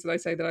the things that I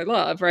say that I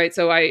love. Right.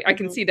 So I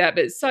can see that,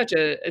 but it's such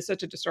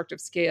a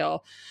destructive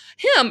scale.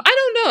 Him,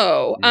 I don't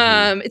know.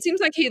 It seems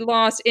like he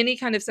lost any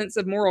kind of sense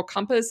of moral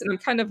compass. And I'm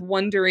kind of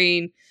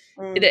wondering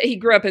that he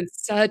grew up in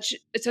such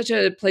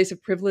a place of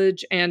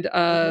privilege and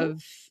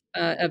of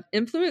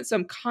influence. So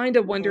I'm kind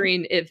of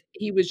wondering if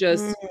he was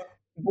just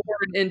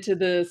born into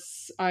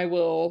this, I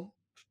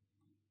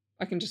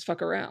can just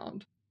fuck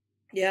around.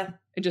 Yeah.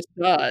 It just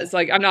does.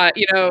 Like, I'm not,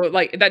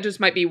 like, that just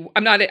might be,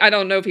 I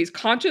don't know if he's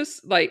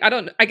conscious. Like,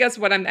 I guess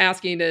what I'm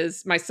asking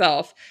is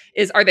myself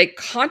is, are they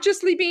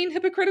consciously being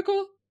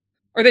hypocritical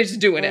or are they just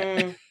doing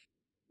it?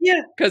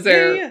 Yeah. Because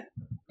they're,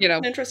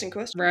 an interesting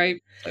question.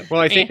 Right. Well,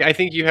 I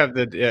think you have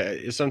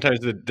sometimes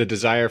the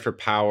desire for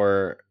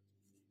power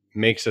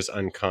makes us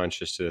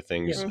unconscious to the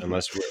things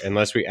unless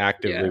we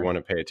actively want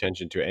to pay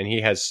attention to it. And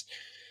he's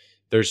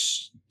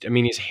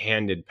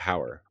handed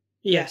power.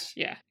 Yes.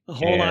 Yeah. A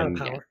whole lot of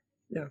power.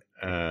 Yeah.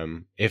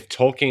 If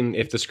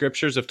the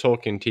scriptures of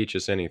Tolkien teach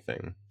us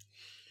anything.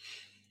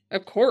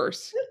 Of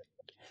course.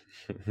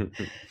 I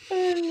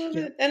love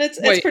it. And it's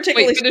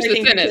particularly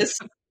striking because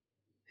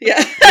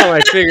No,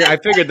 I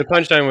figured the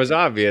punchline was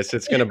obvious.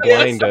 It's going to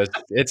blind us.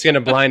 It's going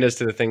to blind us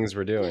to the things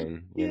we're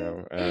doing.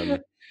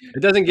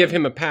 It doesn't give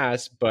him a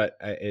pass, but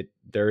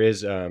there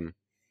is.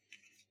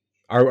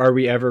 Are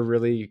we ever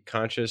really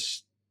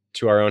conscious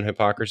to our own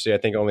hypocrisy? I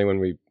think only when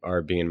we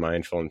are being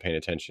mindful and paying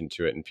attention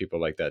to it. And people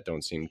like that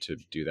don't seem to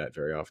do that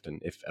very often,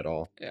 if at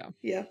all.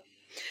 Yeah.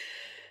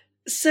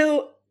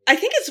 So I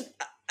think it's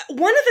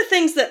one of the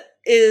things that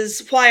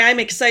is why I'm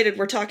excited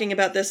we're talking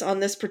about this on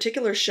this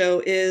particular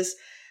show is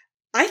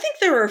I think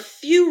there are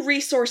few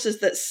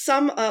resources that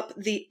sum up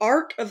the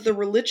arc of the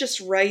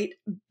religious right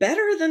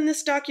better than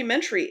this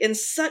documentary in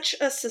such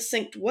a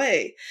succinct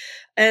way.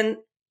 And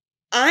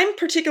I'm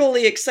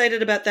particularly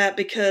excited about that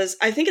because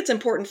I think it's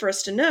important for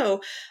us to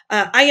know.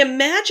 I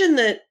imagine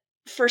that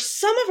for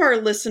some of our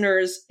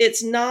listeners,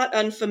 it's not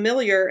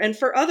unfamiliar. And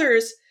for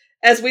others,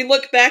 as we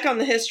look back on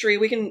the history,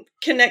 we can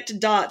connect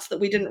dots that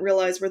we didn't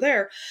realize were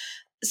there.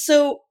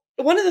 So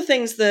one of the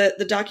things that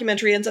the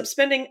documentary ends up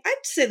spending, I'd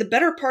say the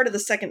better part of the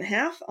second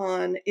half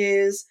on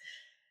is,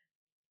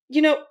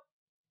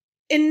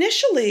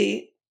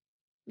 initially,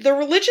 the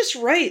religious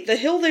right, the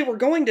hill they were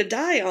going to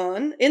die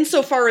on,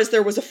 insofar as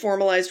there was a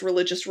formalized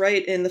religious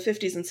right in the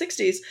 50s and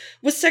 60s,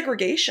 was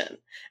segregation.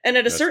 And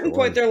at a certain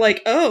point, they're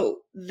like,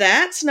 oh,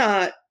 that's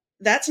not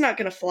going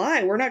to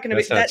fly. We're not going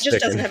to be, that just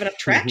doesn't have enough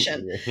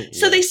traction.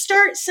 So they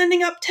start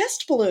sending up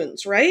test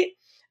balloons, right?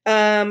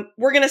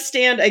 We're going to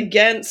stand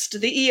against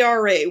the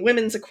ERA,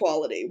 women's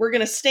equality. We're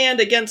going to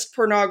stand against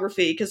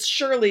pornography because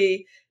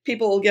surely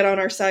people will get on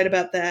our side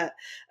about that.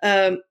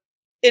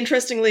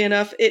 Interestingly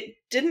enough, it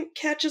didn't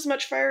catch as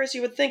much fire as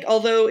you would think,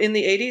 although in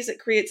the 80s it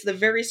creates the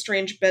very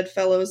strange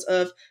bedfellows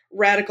of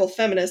radical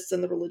feminists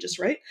and the religious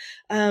right.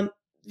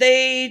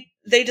 They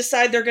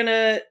decide they're going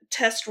to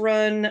test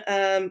run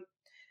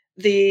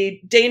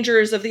the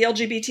dangers of the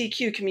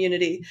LGBTQ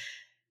community.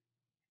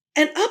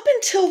 And up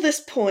until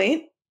this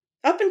point,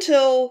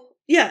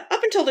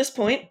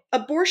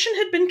 abortion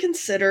had been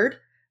considered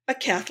a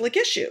Catholic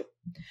issue.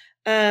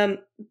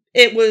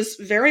 It was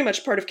very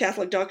much part of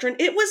Catholic doctrine.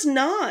 It was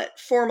not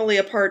formally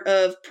a part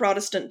of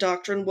Protestant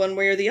doctrine one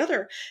way or the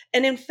other.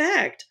 And in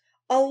fact,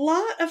 a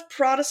lot of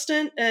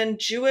Protestant and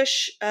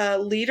Jewish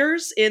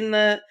leaders in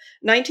the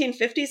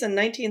 1950s and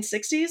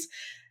 1960s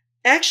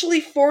actually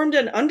formed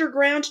an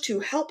underground to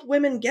help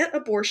women get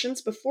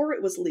abortions before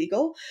it was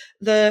legal.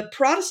 The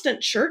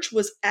Protestant church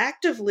was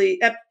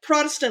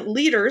Protestant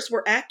leaders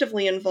were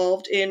actively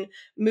involved in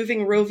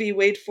moving Roe v.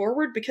 Wade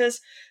forward because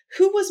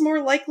who was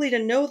more likely to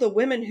know the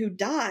women who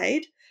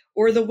died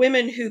or the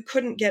women who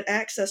couldn't get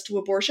access to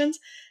abortions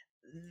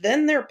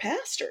than their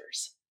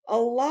pastors? A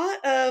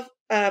lot of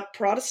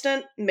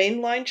Protestant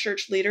mainline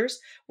church leaders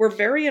were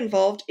very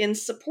involved in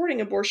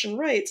supporting abortion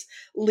rights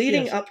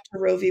leading Yes. up to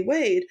Roe v.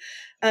 Wade.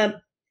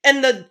 And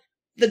the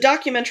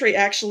documentary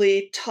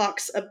actually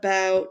talks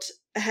about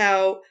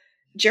how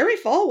Jerry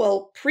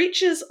Falwell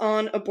preaches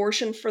on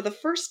abortion for the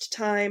first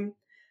time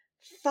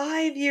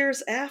 5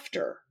 years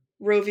after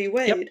Roe v.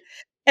 Wade. Yep.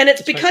 And it's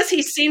That's right. because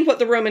he's seen what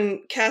the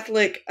Roman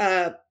Catholic,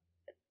 and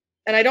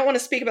I don't want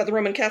to speak about the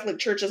Roman Catholic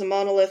Church as a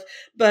monolith,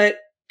 but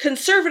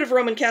conservative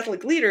Roman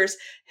Catholic leaders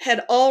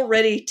had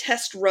already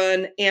test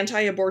run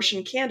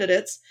anti-abortion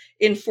candidates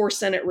in 4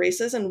 Senate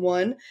races and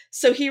won.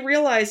 So he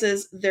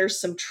realizes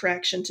there's some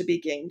traction to be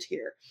gained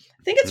here.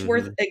 I think it's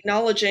worth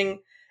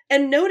acknowledging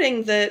and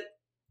noting that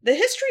the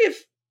history of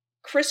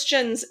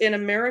Christians in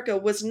America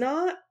was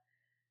not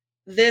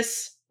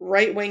this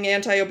right-wing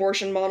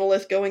anti-abortion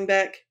monolith going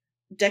back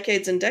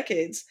decades and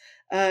decades.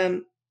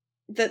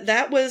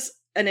 That was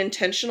an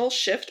intentional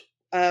shift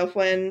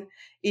when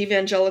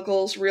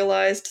evangelicals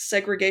realized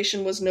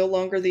segregation was no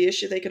longer the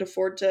issue they could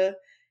afford to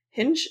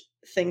hinge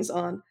things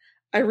on.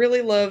 I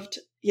really loved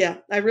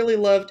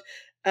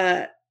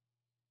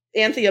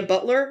Anthea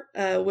Butler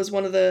was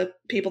one of the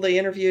people they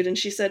interviewed, and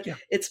she said,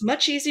 it's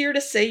much easier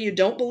to say you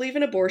don't believe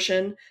in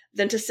abortion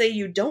than to say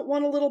you don't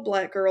want a little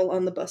black girl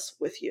on the bus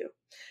with you.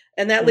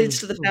 And that leads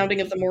to the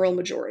founding of the moral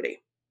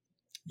majority.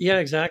 Yeah,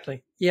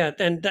 exactly. Yeah,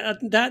 and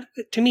that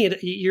to me,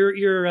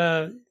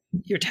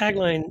 your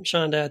tagline,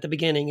 Shonda, at the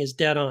beginning is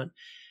dead on.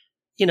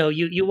 You know,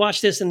 you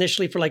watch this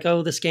initially for like,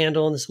 oh, the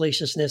scandal and the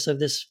salaciousness of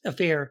this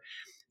affair.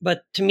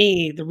 But to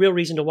me, the real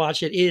reason to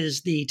watch it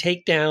is the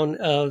takedown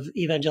of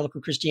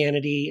evangelical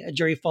Christianity,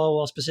 Jerry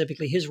Falwell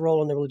specifically, his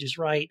role in the religious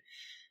right.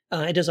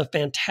 It does a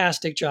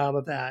fantastic job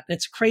of that. And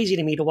it's crazy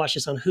to me to watch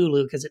this on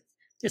Hulu because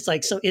it's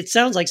like it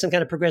sounds like some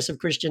kind of progressive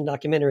Christian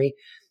documentary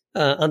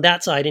on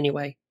that side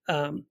anyway.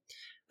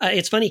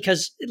 It's funny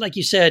because, like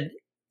you said,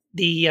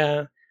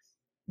 the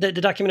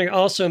documentary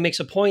also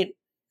makes a point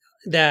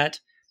that,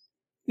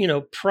 you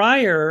know,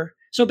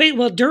 during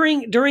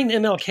the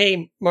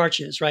MLK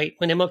marches, right?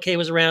 When MLK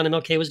was around,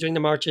 MLK was doing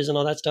the marches and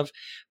all that stuff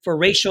for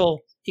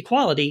racial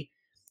equality.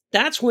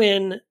 That's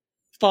when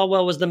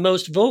Falwell was the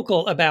most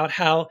vocal about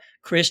how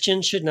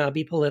Christians should not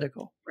be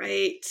political.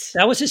 Right.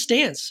 That was his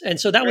stance. And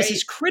so that was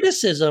his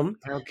criticism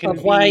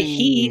of why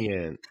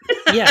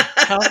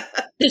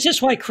this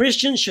is why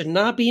Christians should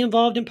not be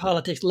involved in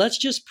politics. Let's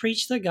just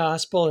preach the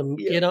gospel and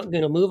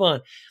move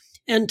on.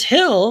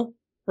 Until,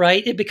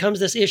 right, it becomes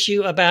this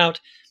issue about,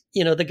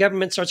 you know, the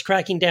government starts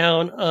cracking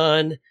down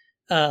on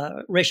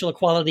racial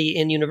equality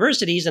in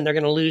universities and they're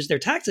going to lose their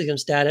tax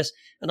exempt status.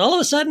 And all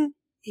of a sudden,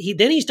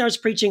 he starts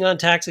preaching on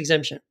tax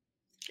exemption.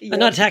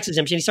 Not tax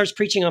exemption. He starts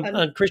preaching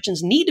on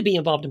Christians need to be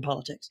involved in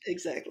politics.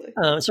 Exactly.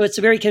 So it's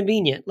very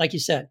convenient, like you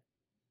said.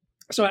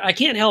 So I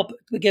can't help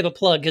but give a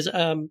plug because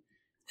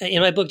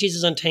in my book,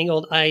 Jesus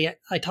Untangled, I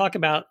talk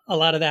about a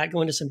lot of that,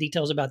 go into some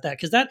details about that.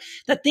 Because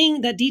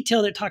that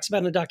detail that talks about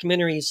in the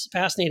documentary is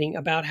fascinating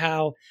about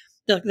how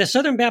the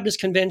Southern Baptist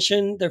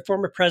Convention, their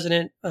former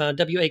president,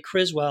 W.A.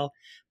 Criswell,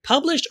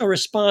 published a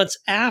response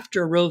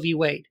after Roe v.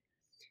 Wade.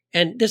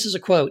 And this is a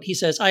quote. He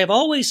says, "I have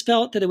always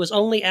felt that it was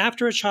only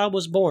after a child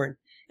was born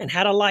and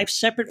had a life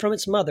separate from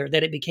its mother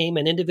that it became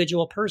an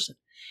individual person.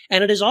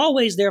 And it has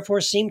always,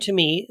 therefore, seemed to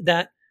me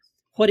that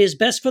what is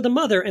best for the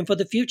mother and for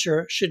the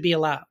future should be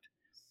allowed."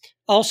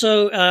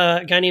 Also,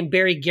 a guy named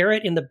Barry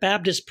Garrett in the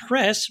Baptist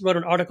Press wrote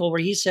an article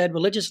where he said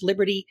religious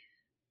liberty,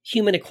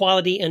 human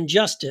equality, and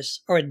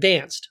justice are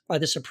advanced by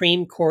the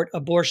Supreme Court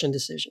abortion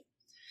decision.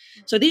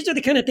 So these are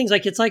the kind of things,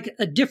 like it's like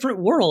a different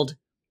world,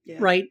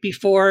 right,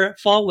 before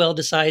Falwell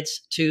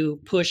decides to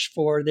push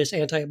for this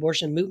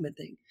anti-abortion movement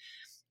thing.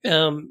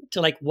 To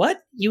like,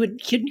 what?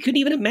 Couldn't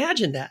even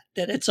imagine that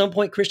at some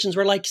point Christians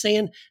were like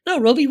saying, no,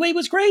 Roe v. Wade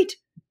was great.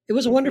 It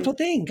was a wonderful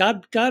thing.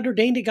 God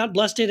ordained it. God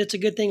blessed it. It's a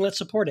good thing. Let's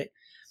support it.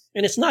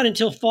 And it's not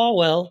until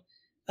Falwell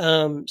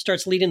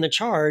starts leading the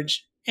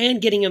charge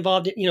and getting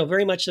involved,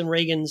 very much in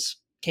Reagan's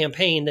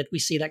campaign that we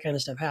see that kind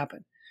of stuff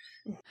happen.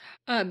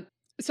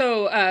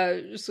 So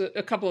just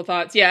a couple of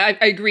thoughts. Yeah,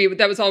 I agree.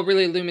 That was all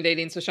really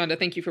illuminating. So Shonda,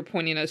 thank you for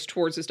pointing us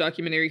towards this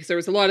documentary, because there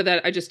was a lot of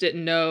that I just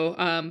didn't know,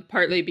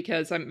 partly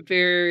because I'm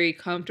very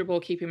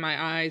comfortable keeping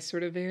my eyes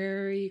sort of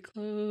very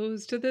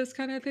close to this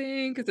kind of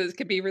thing, because this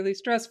could be really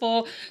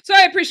stressful. So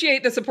I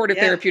appreciate the supportive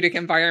therapeutic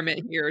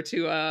environment here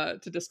to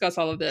discuss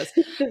all of this.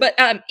 But,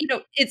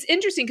 it's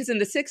interesting because in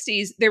the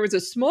 60s, there was a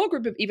small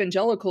group of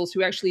evangelicals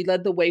who actually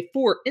led the way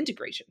for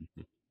integration.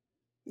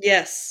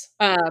 Yes.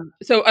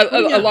 So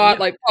a lot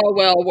like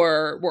Falwell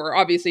were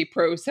obviously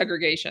pro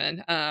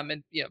segregation,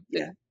 until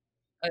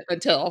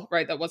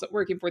that wasn't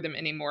working for them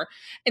anymore.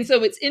 And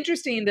so it's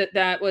interesting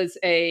that was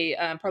a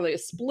probably a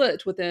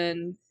split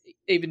within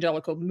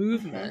evangelical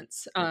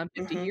movements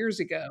 50 years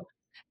ago,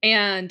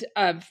 and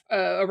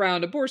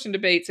around abortion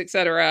debates, et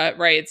cetera.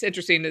 Right. It's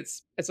interesting.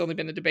 It's only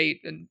been a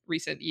debate in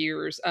recent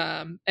years,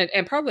 and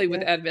probably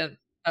with the advent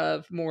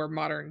of more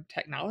modern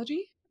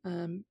technology,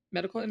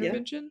 medical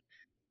intervention.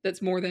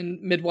 that's more than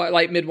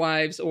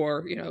midwives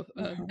or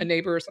a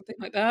neighbor or something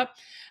like that.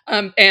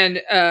 And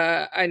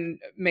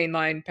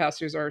mainline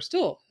pastors are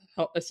still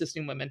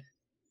assisting women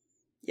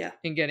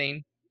in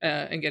getting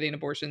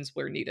abortions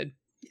where needed.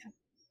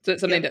 So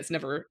it's something that's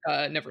never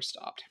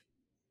stopped.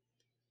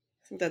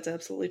 I think that's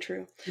absolutely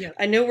true. Yeah.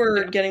 I know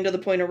we're getting to the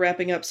point of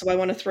wrapping up, so I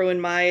want to throw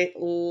in my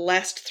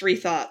last 3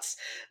 thoughts.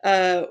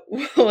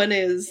 One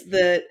is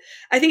that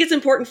I think it's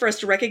important for us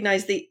to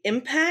recognize the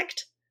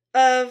impact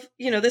of,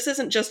 this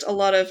isn't just a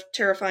lot of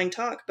terrifying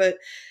talk, but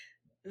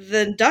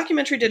the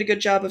documentary did a good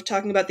job of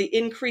talking about the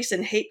increase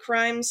in hate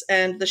crimes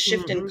and the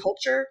shift in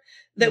culture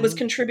that was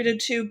contributed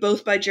to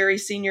both by Jerry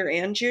Sr.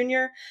 and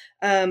Jr.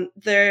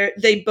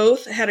 They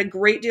both had a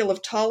great deal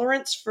of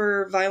tolerance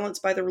for violence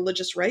by the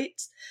religious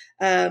right.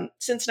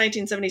 Since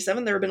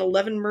 1977, there have been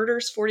 11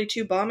 murders,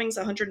 42 bombings,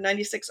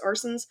 196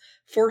 arsons,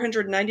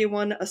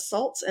 491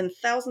 assaults, and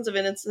thousands of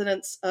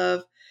incidents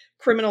of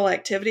criminal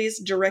activities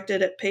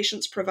directed at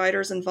patients,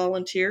 providers, and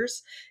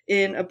volunteers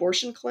in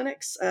abortion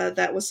clinics.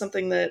 That was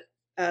something that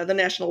the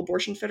National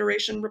Abortion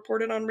Federation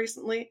reported on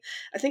recently.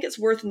 I think it's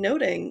worth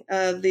noting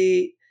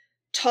the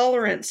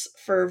tolerance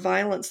for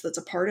violence that's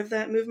a part of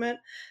that movement.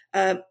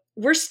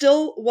 We're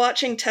still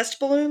watching test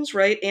balloons,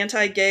 right?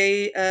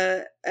 Anti-gay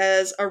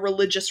as a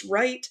religious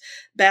right,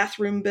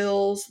 bathroom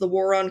bills, the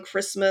war on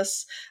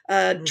Christmas,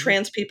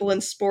 trans people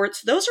in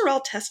sports. Those are all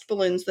test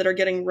balloons that are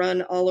getting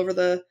run all over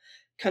the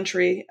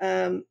country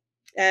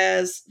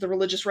as the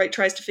religious right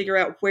tries to figure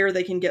out where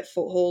they can get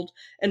foothold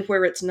and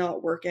where it's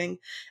not working.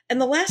 And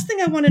the last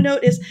thing I want to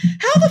note is,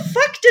 how the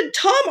fuck did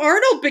Tom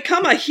Arnold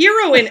become a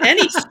hero in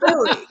any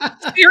story?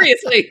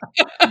 Seriously.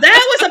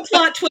 That was a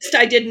plot twist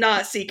I did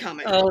not see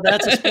coming. Oh,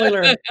 that's a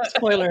spoiler.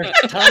 Spoiler.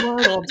 Tom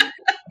Arnold.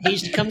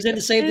 He comes in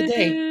to save the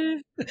day.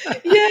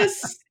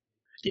 Yes.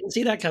 Didn't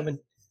see that coming.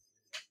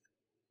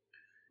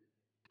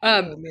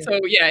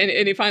 So yeah,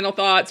 any final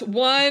thoughts?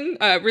 One,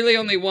 really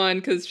only one,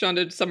 because Sean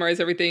did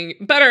summarize everything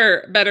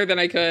better than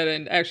I could,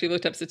 and actually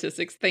looked up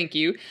statistics. Thank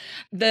you.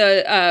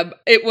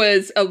 It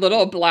was a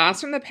little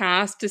blast from the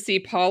past to see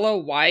Paula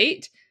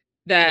White,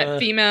 that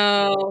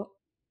female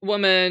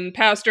woman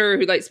pastor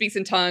who speaks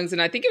in tongues,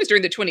 and I think it was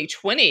during the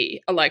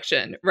 2020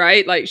 election,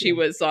 right? She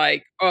was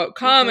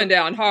coming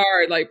down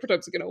hard,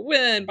 Perduk's going to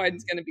win,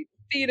 Biden's going to be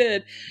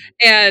defeated,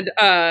 and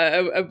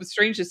it was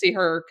strange to see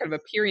her kind of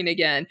appearing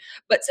again.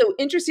 But so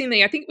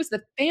interestingly, I think it was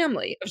the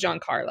family of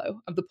Giancarlo,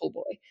 of the pool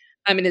boy.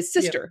 I mean, his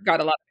sister got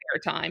a lot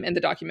of airtime in the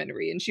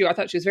documentary, and I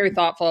thought she was very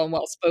thoughtful and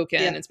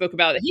well-spoken and spoke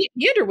about it.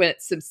 He underwent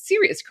some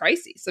serious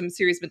crises, some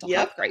serious mental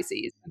health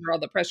crises under all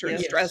the pressure and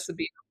stress of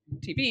being on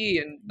TV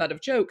and lot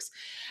of jokes.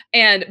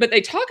 But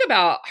they talk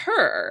about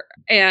her,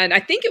 and I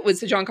think it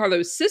was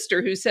Giancarlo's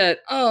sister who said,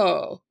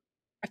 "Oh,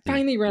 I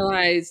finally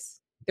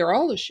realized they're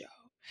all a show."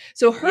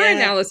 So her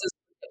analysis,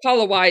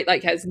 Paula White,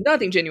 has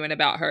nothing genuine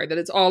about her, that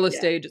it's all a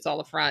stage, it's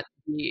all a front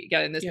to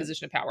get in this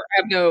position of power.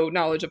 I have no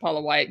knowledge of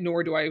Paula White,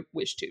 nor do I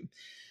wish to.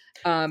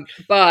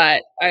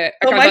 But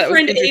my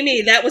friend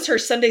Amy, that was her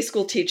Sunday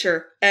school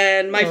teacher.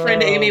 And my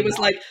friend Amy was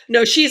like,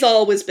 no, she's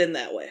always been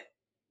that way.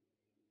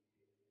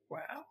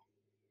 Wow.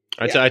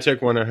 I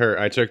took one of her,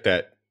 I took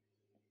that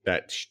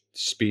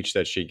speech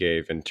that she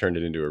gave and turned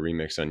it into a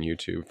remix on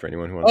YouTube for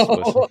anyone who wants to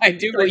listen. I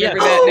do remember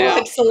that now.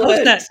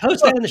 Excellent.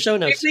 Post that in the show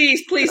notes.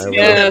 Please put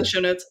that in the show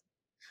notes.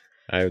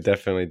 I would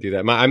definitely do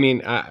that.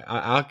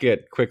 I'll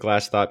get quick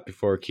last thought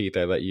before, Keith,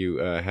 I let you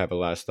have a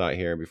last thought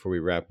here before we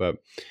wrap up.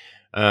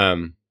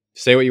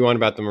 Say what you want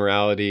about the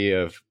morality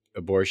of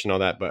abortion, all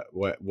that, but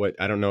what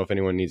I don't know if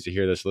anyone needs to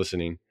hear this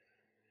listening,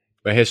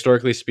 but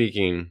historically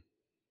speaking,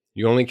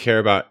 you only care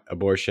about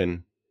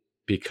abortion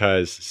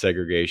because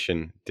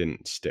segregation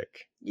didn't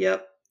stick.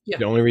 Yep.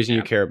 The only reason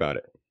you care about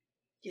it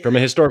from a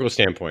historical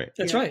standpoint.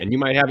 That's right. And you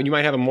might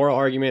have a moral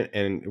argument,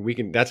 and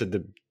that's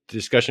a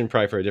discussion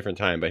probably for a different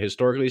time. But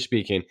historically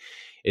speaking,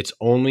 it's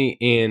only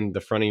in the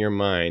front of your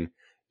mind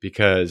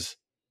because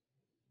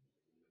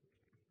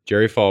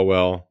Jerry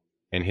Falwell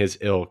and his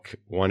ilk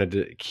wanted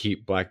to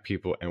keep black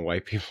people and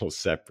white people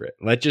separate.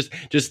 Let just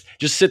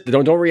sit.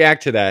 Don't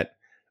react to that.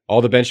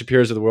 All the Ben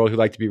Shapiro's of the world who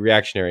like to be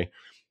reactionary,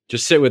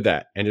 just sit with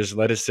that and just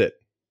let it sit.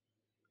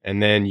 And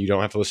then you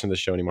don't have to listen to the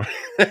show anymore.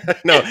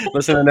 No,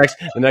 listen to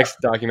the next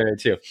documentary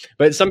too.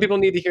 But some people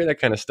need to hear that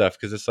kind of stuff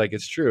because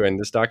it's true. And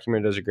this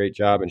documentary does a great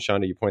job. And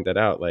Shonda, you point that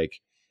out.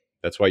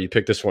 That's why you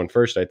picked this one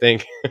first, I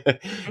think,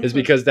 is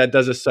because that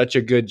does such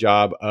a good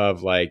job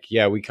of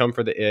we come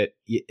for the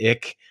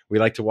ick. We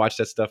like to watch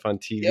that stuff on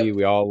TV. Yep.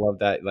 We all love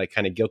that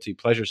kind of guilty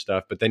pleasure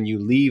stuff. But then you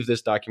leave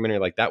this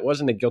documentary that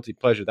wasn't a guilty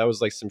pleasure. That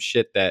was some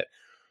shit that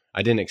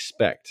I didn't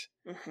expect.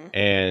 Mm-hmm.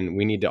 And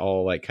we need to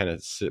all kind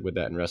of sit with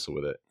that and wrestle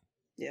with it.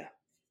 Yeah.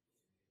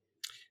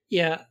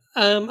 Yeah.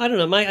 I don't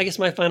know. I guess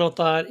my final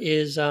thought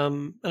is,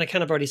 and I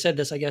kind of already said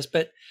this, I guess,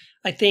 but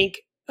I think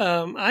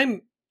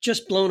I'm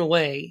just blown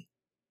away.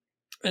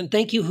 And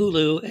thank you,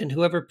 Hulu, and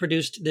whoever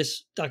produced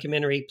this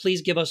documentary.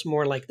 Please give us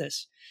more like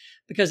this,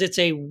 because it's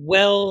a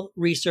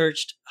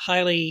well-researched,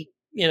 highly,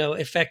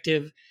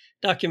 effective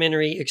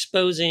documentary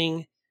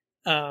exposing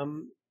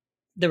the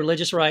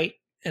religious right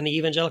and the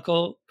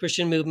evangelical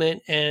Christian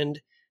movement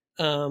and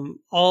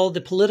all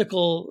the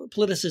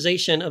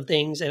politicization of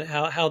things, and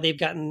how they've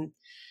gotten,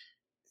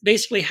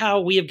 basically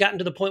how we have gotten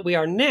to the point we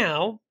are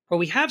now, where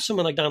we have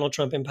someone like Donald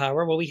Trump in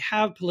power, where we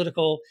have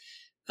political,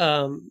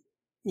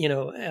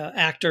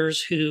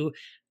 actors who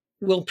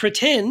will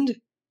pretend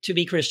to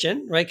be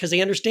Christian, right? Because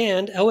they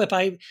understand, if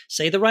I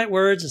say the right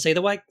words and say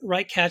the right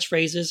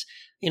catchphrases,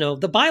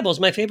 the Bible is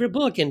my favorite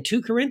book, and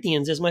 2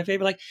 Corinthians is my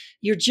favorite. Like,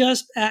 you're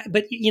just,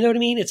 but you know what I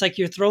mean? It's like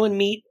you're throwing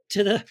meat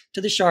to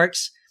the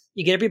sharks.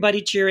 You get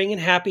everybody cheering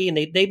and happy, and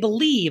they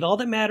believe. All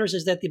that matters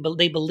is that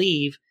they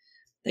believe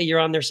that you're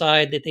on their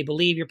side, that they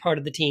believe you're part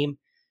of the team,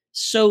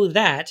 so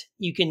that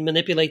you can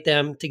manipulate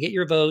them to get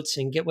your votes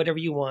and get whatever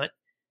you want.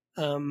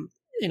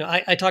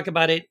 I talk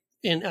about it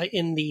in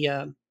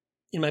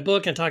my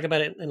book, and talk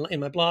about it in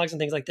my blogs and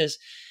things like this.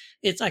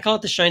 I call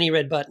it the shiny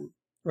red button,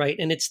 right?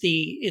 And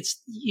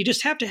you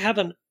just have to have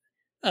an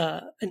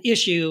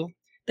issue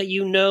that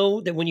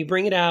that when you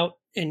bring it out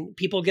and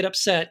people get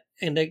upset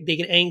and they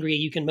get angry,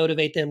 you can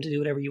motivate them to do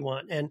whatever you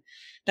want. And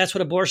that's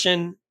what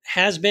abortion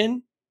has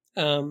been.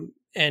 And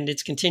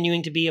it's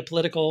continuing to be a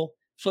political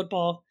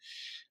football.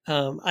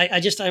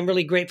 I'm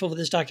really grateful for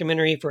this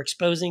documentary for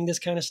exposing this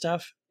kind of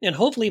stuff, and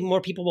hopefully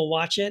more people will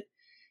watch it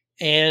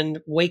and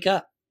wake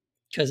up,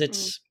 because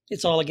it's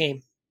all a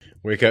game.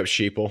 Wake up,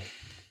 sheeple.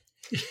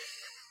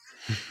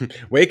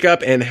 Wake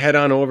up and head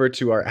on over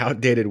to our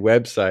outdated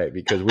website,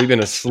 because we've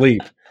been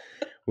asleep.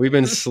 We've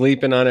been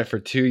sleeping on it for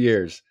 2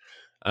 years.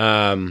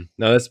 Now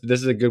this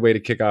is a good way to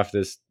kick off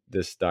this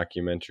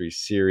documentary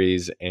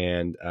series.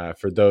 And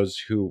for those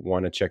who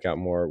want to check out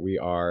more, we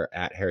are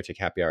at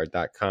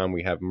heretichappyhour.com.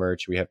 We have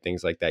merch. We have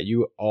things like that.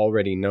 You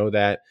already know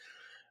that.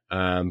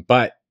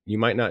 But you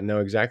might not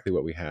know exactly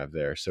what we have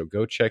there. So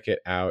go check it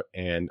out.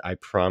 And I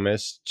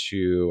promise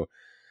to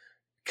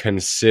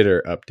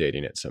consider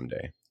updating it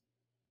someday.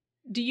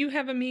 Do you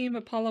have a meme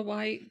of Paula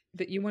White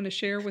that you want to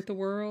share with the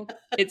world?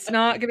 It's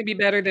not going to be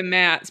better than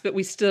Matt's, but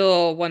we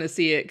still want to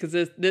see it,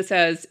 because this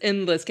has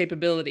endless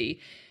capability.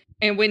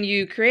 And when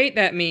you create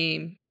that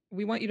meme,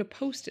 we want you to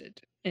post it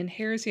in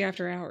Heresy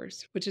After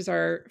Hours, which is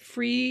our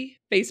free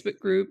Facebook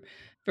group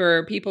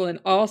for people in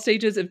all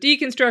stages of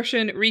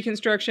deconstruction,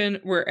 reconstruction,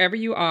 wherever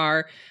you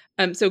are.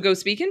 So go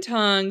speak in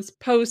tongues,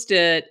 post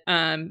it,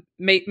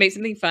 make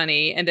something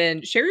funny, and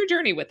then share your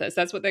journey with us.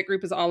 That's what that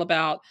group is all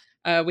about.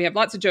 We have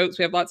lots of jokes,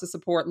 we have lots of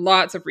support,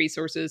 lots of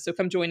resources. So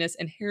come join us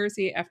in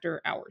Heresy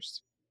After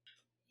Hours.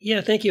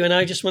 Yeah, thank you. And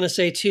I just want to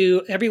say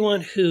to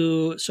everyone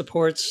who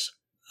supports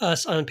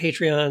us on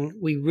Patreon,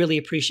 we really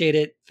appreciate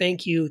it.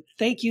 Thank you.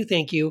 Thank you.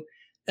 Thank you.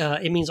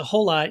 It means a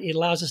whole lot. It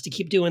allows us to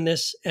keep doing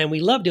this, and we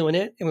love doing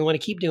it, and we want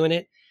to keep doing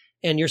it.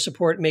 And your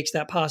support makes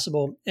that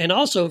possible. And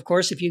also, of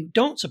course, if you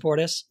don't support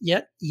us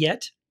yet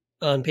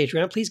on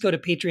Patreon, please go to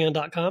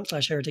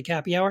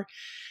patreon.com/heretichappyhour.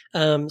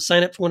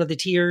 Sign up for one of the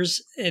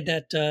tiers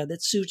that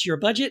suits your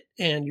budget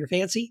and your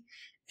fancy.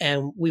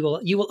 And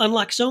you will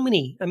unlock so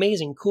many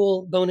amazing,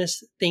 cool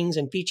bonus things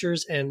and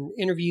features and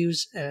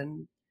interviews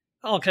and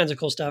all kinds of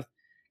cool stuff.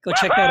 Go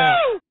check that out.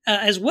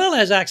 As well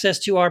as access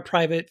to our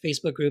private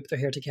Facebook group, the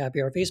Heretic Happy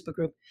Hour Facebook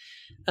group.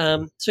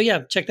 So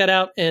yeah, check that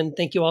out. And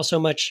thank you all so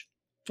much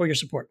for your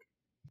support.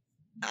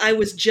 I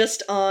was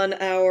just on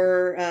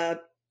our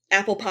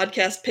Apple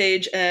podcast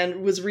page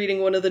and was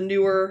reading one of the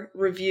newer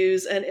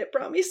reviews, and it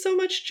brought me so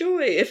much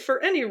joy. If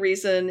for any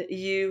reason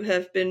you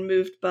have been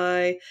moved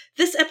by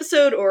this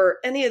episode or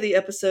any of the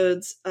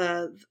episodes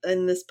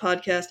in this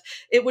podcast,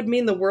 it would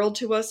mean the world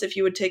to us if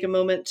you would take a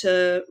moment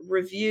to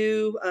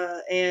review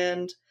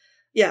and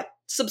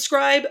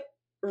subscribe,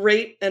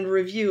 rate, and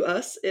review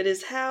us. It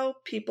is how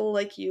people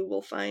like you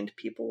will find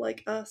people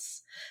like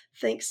us.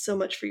 Thanks so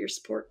much for your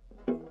support.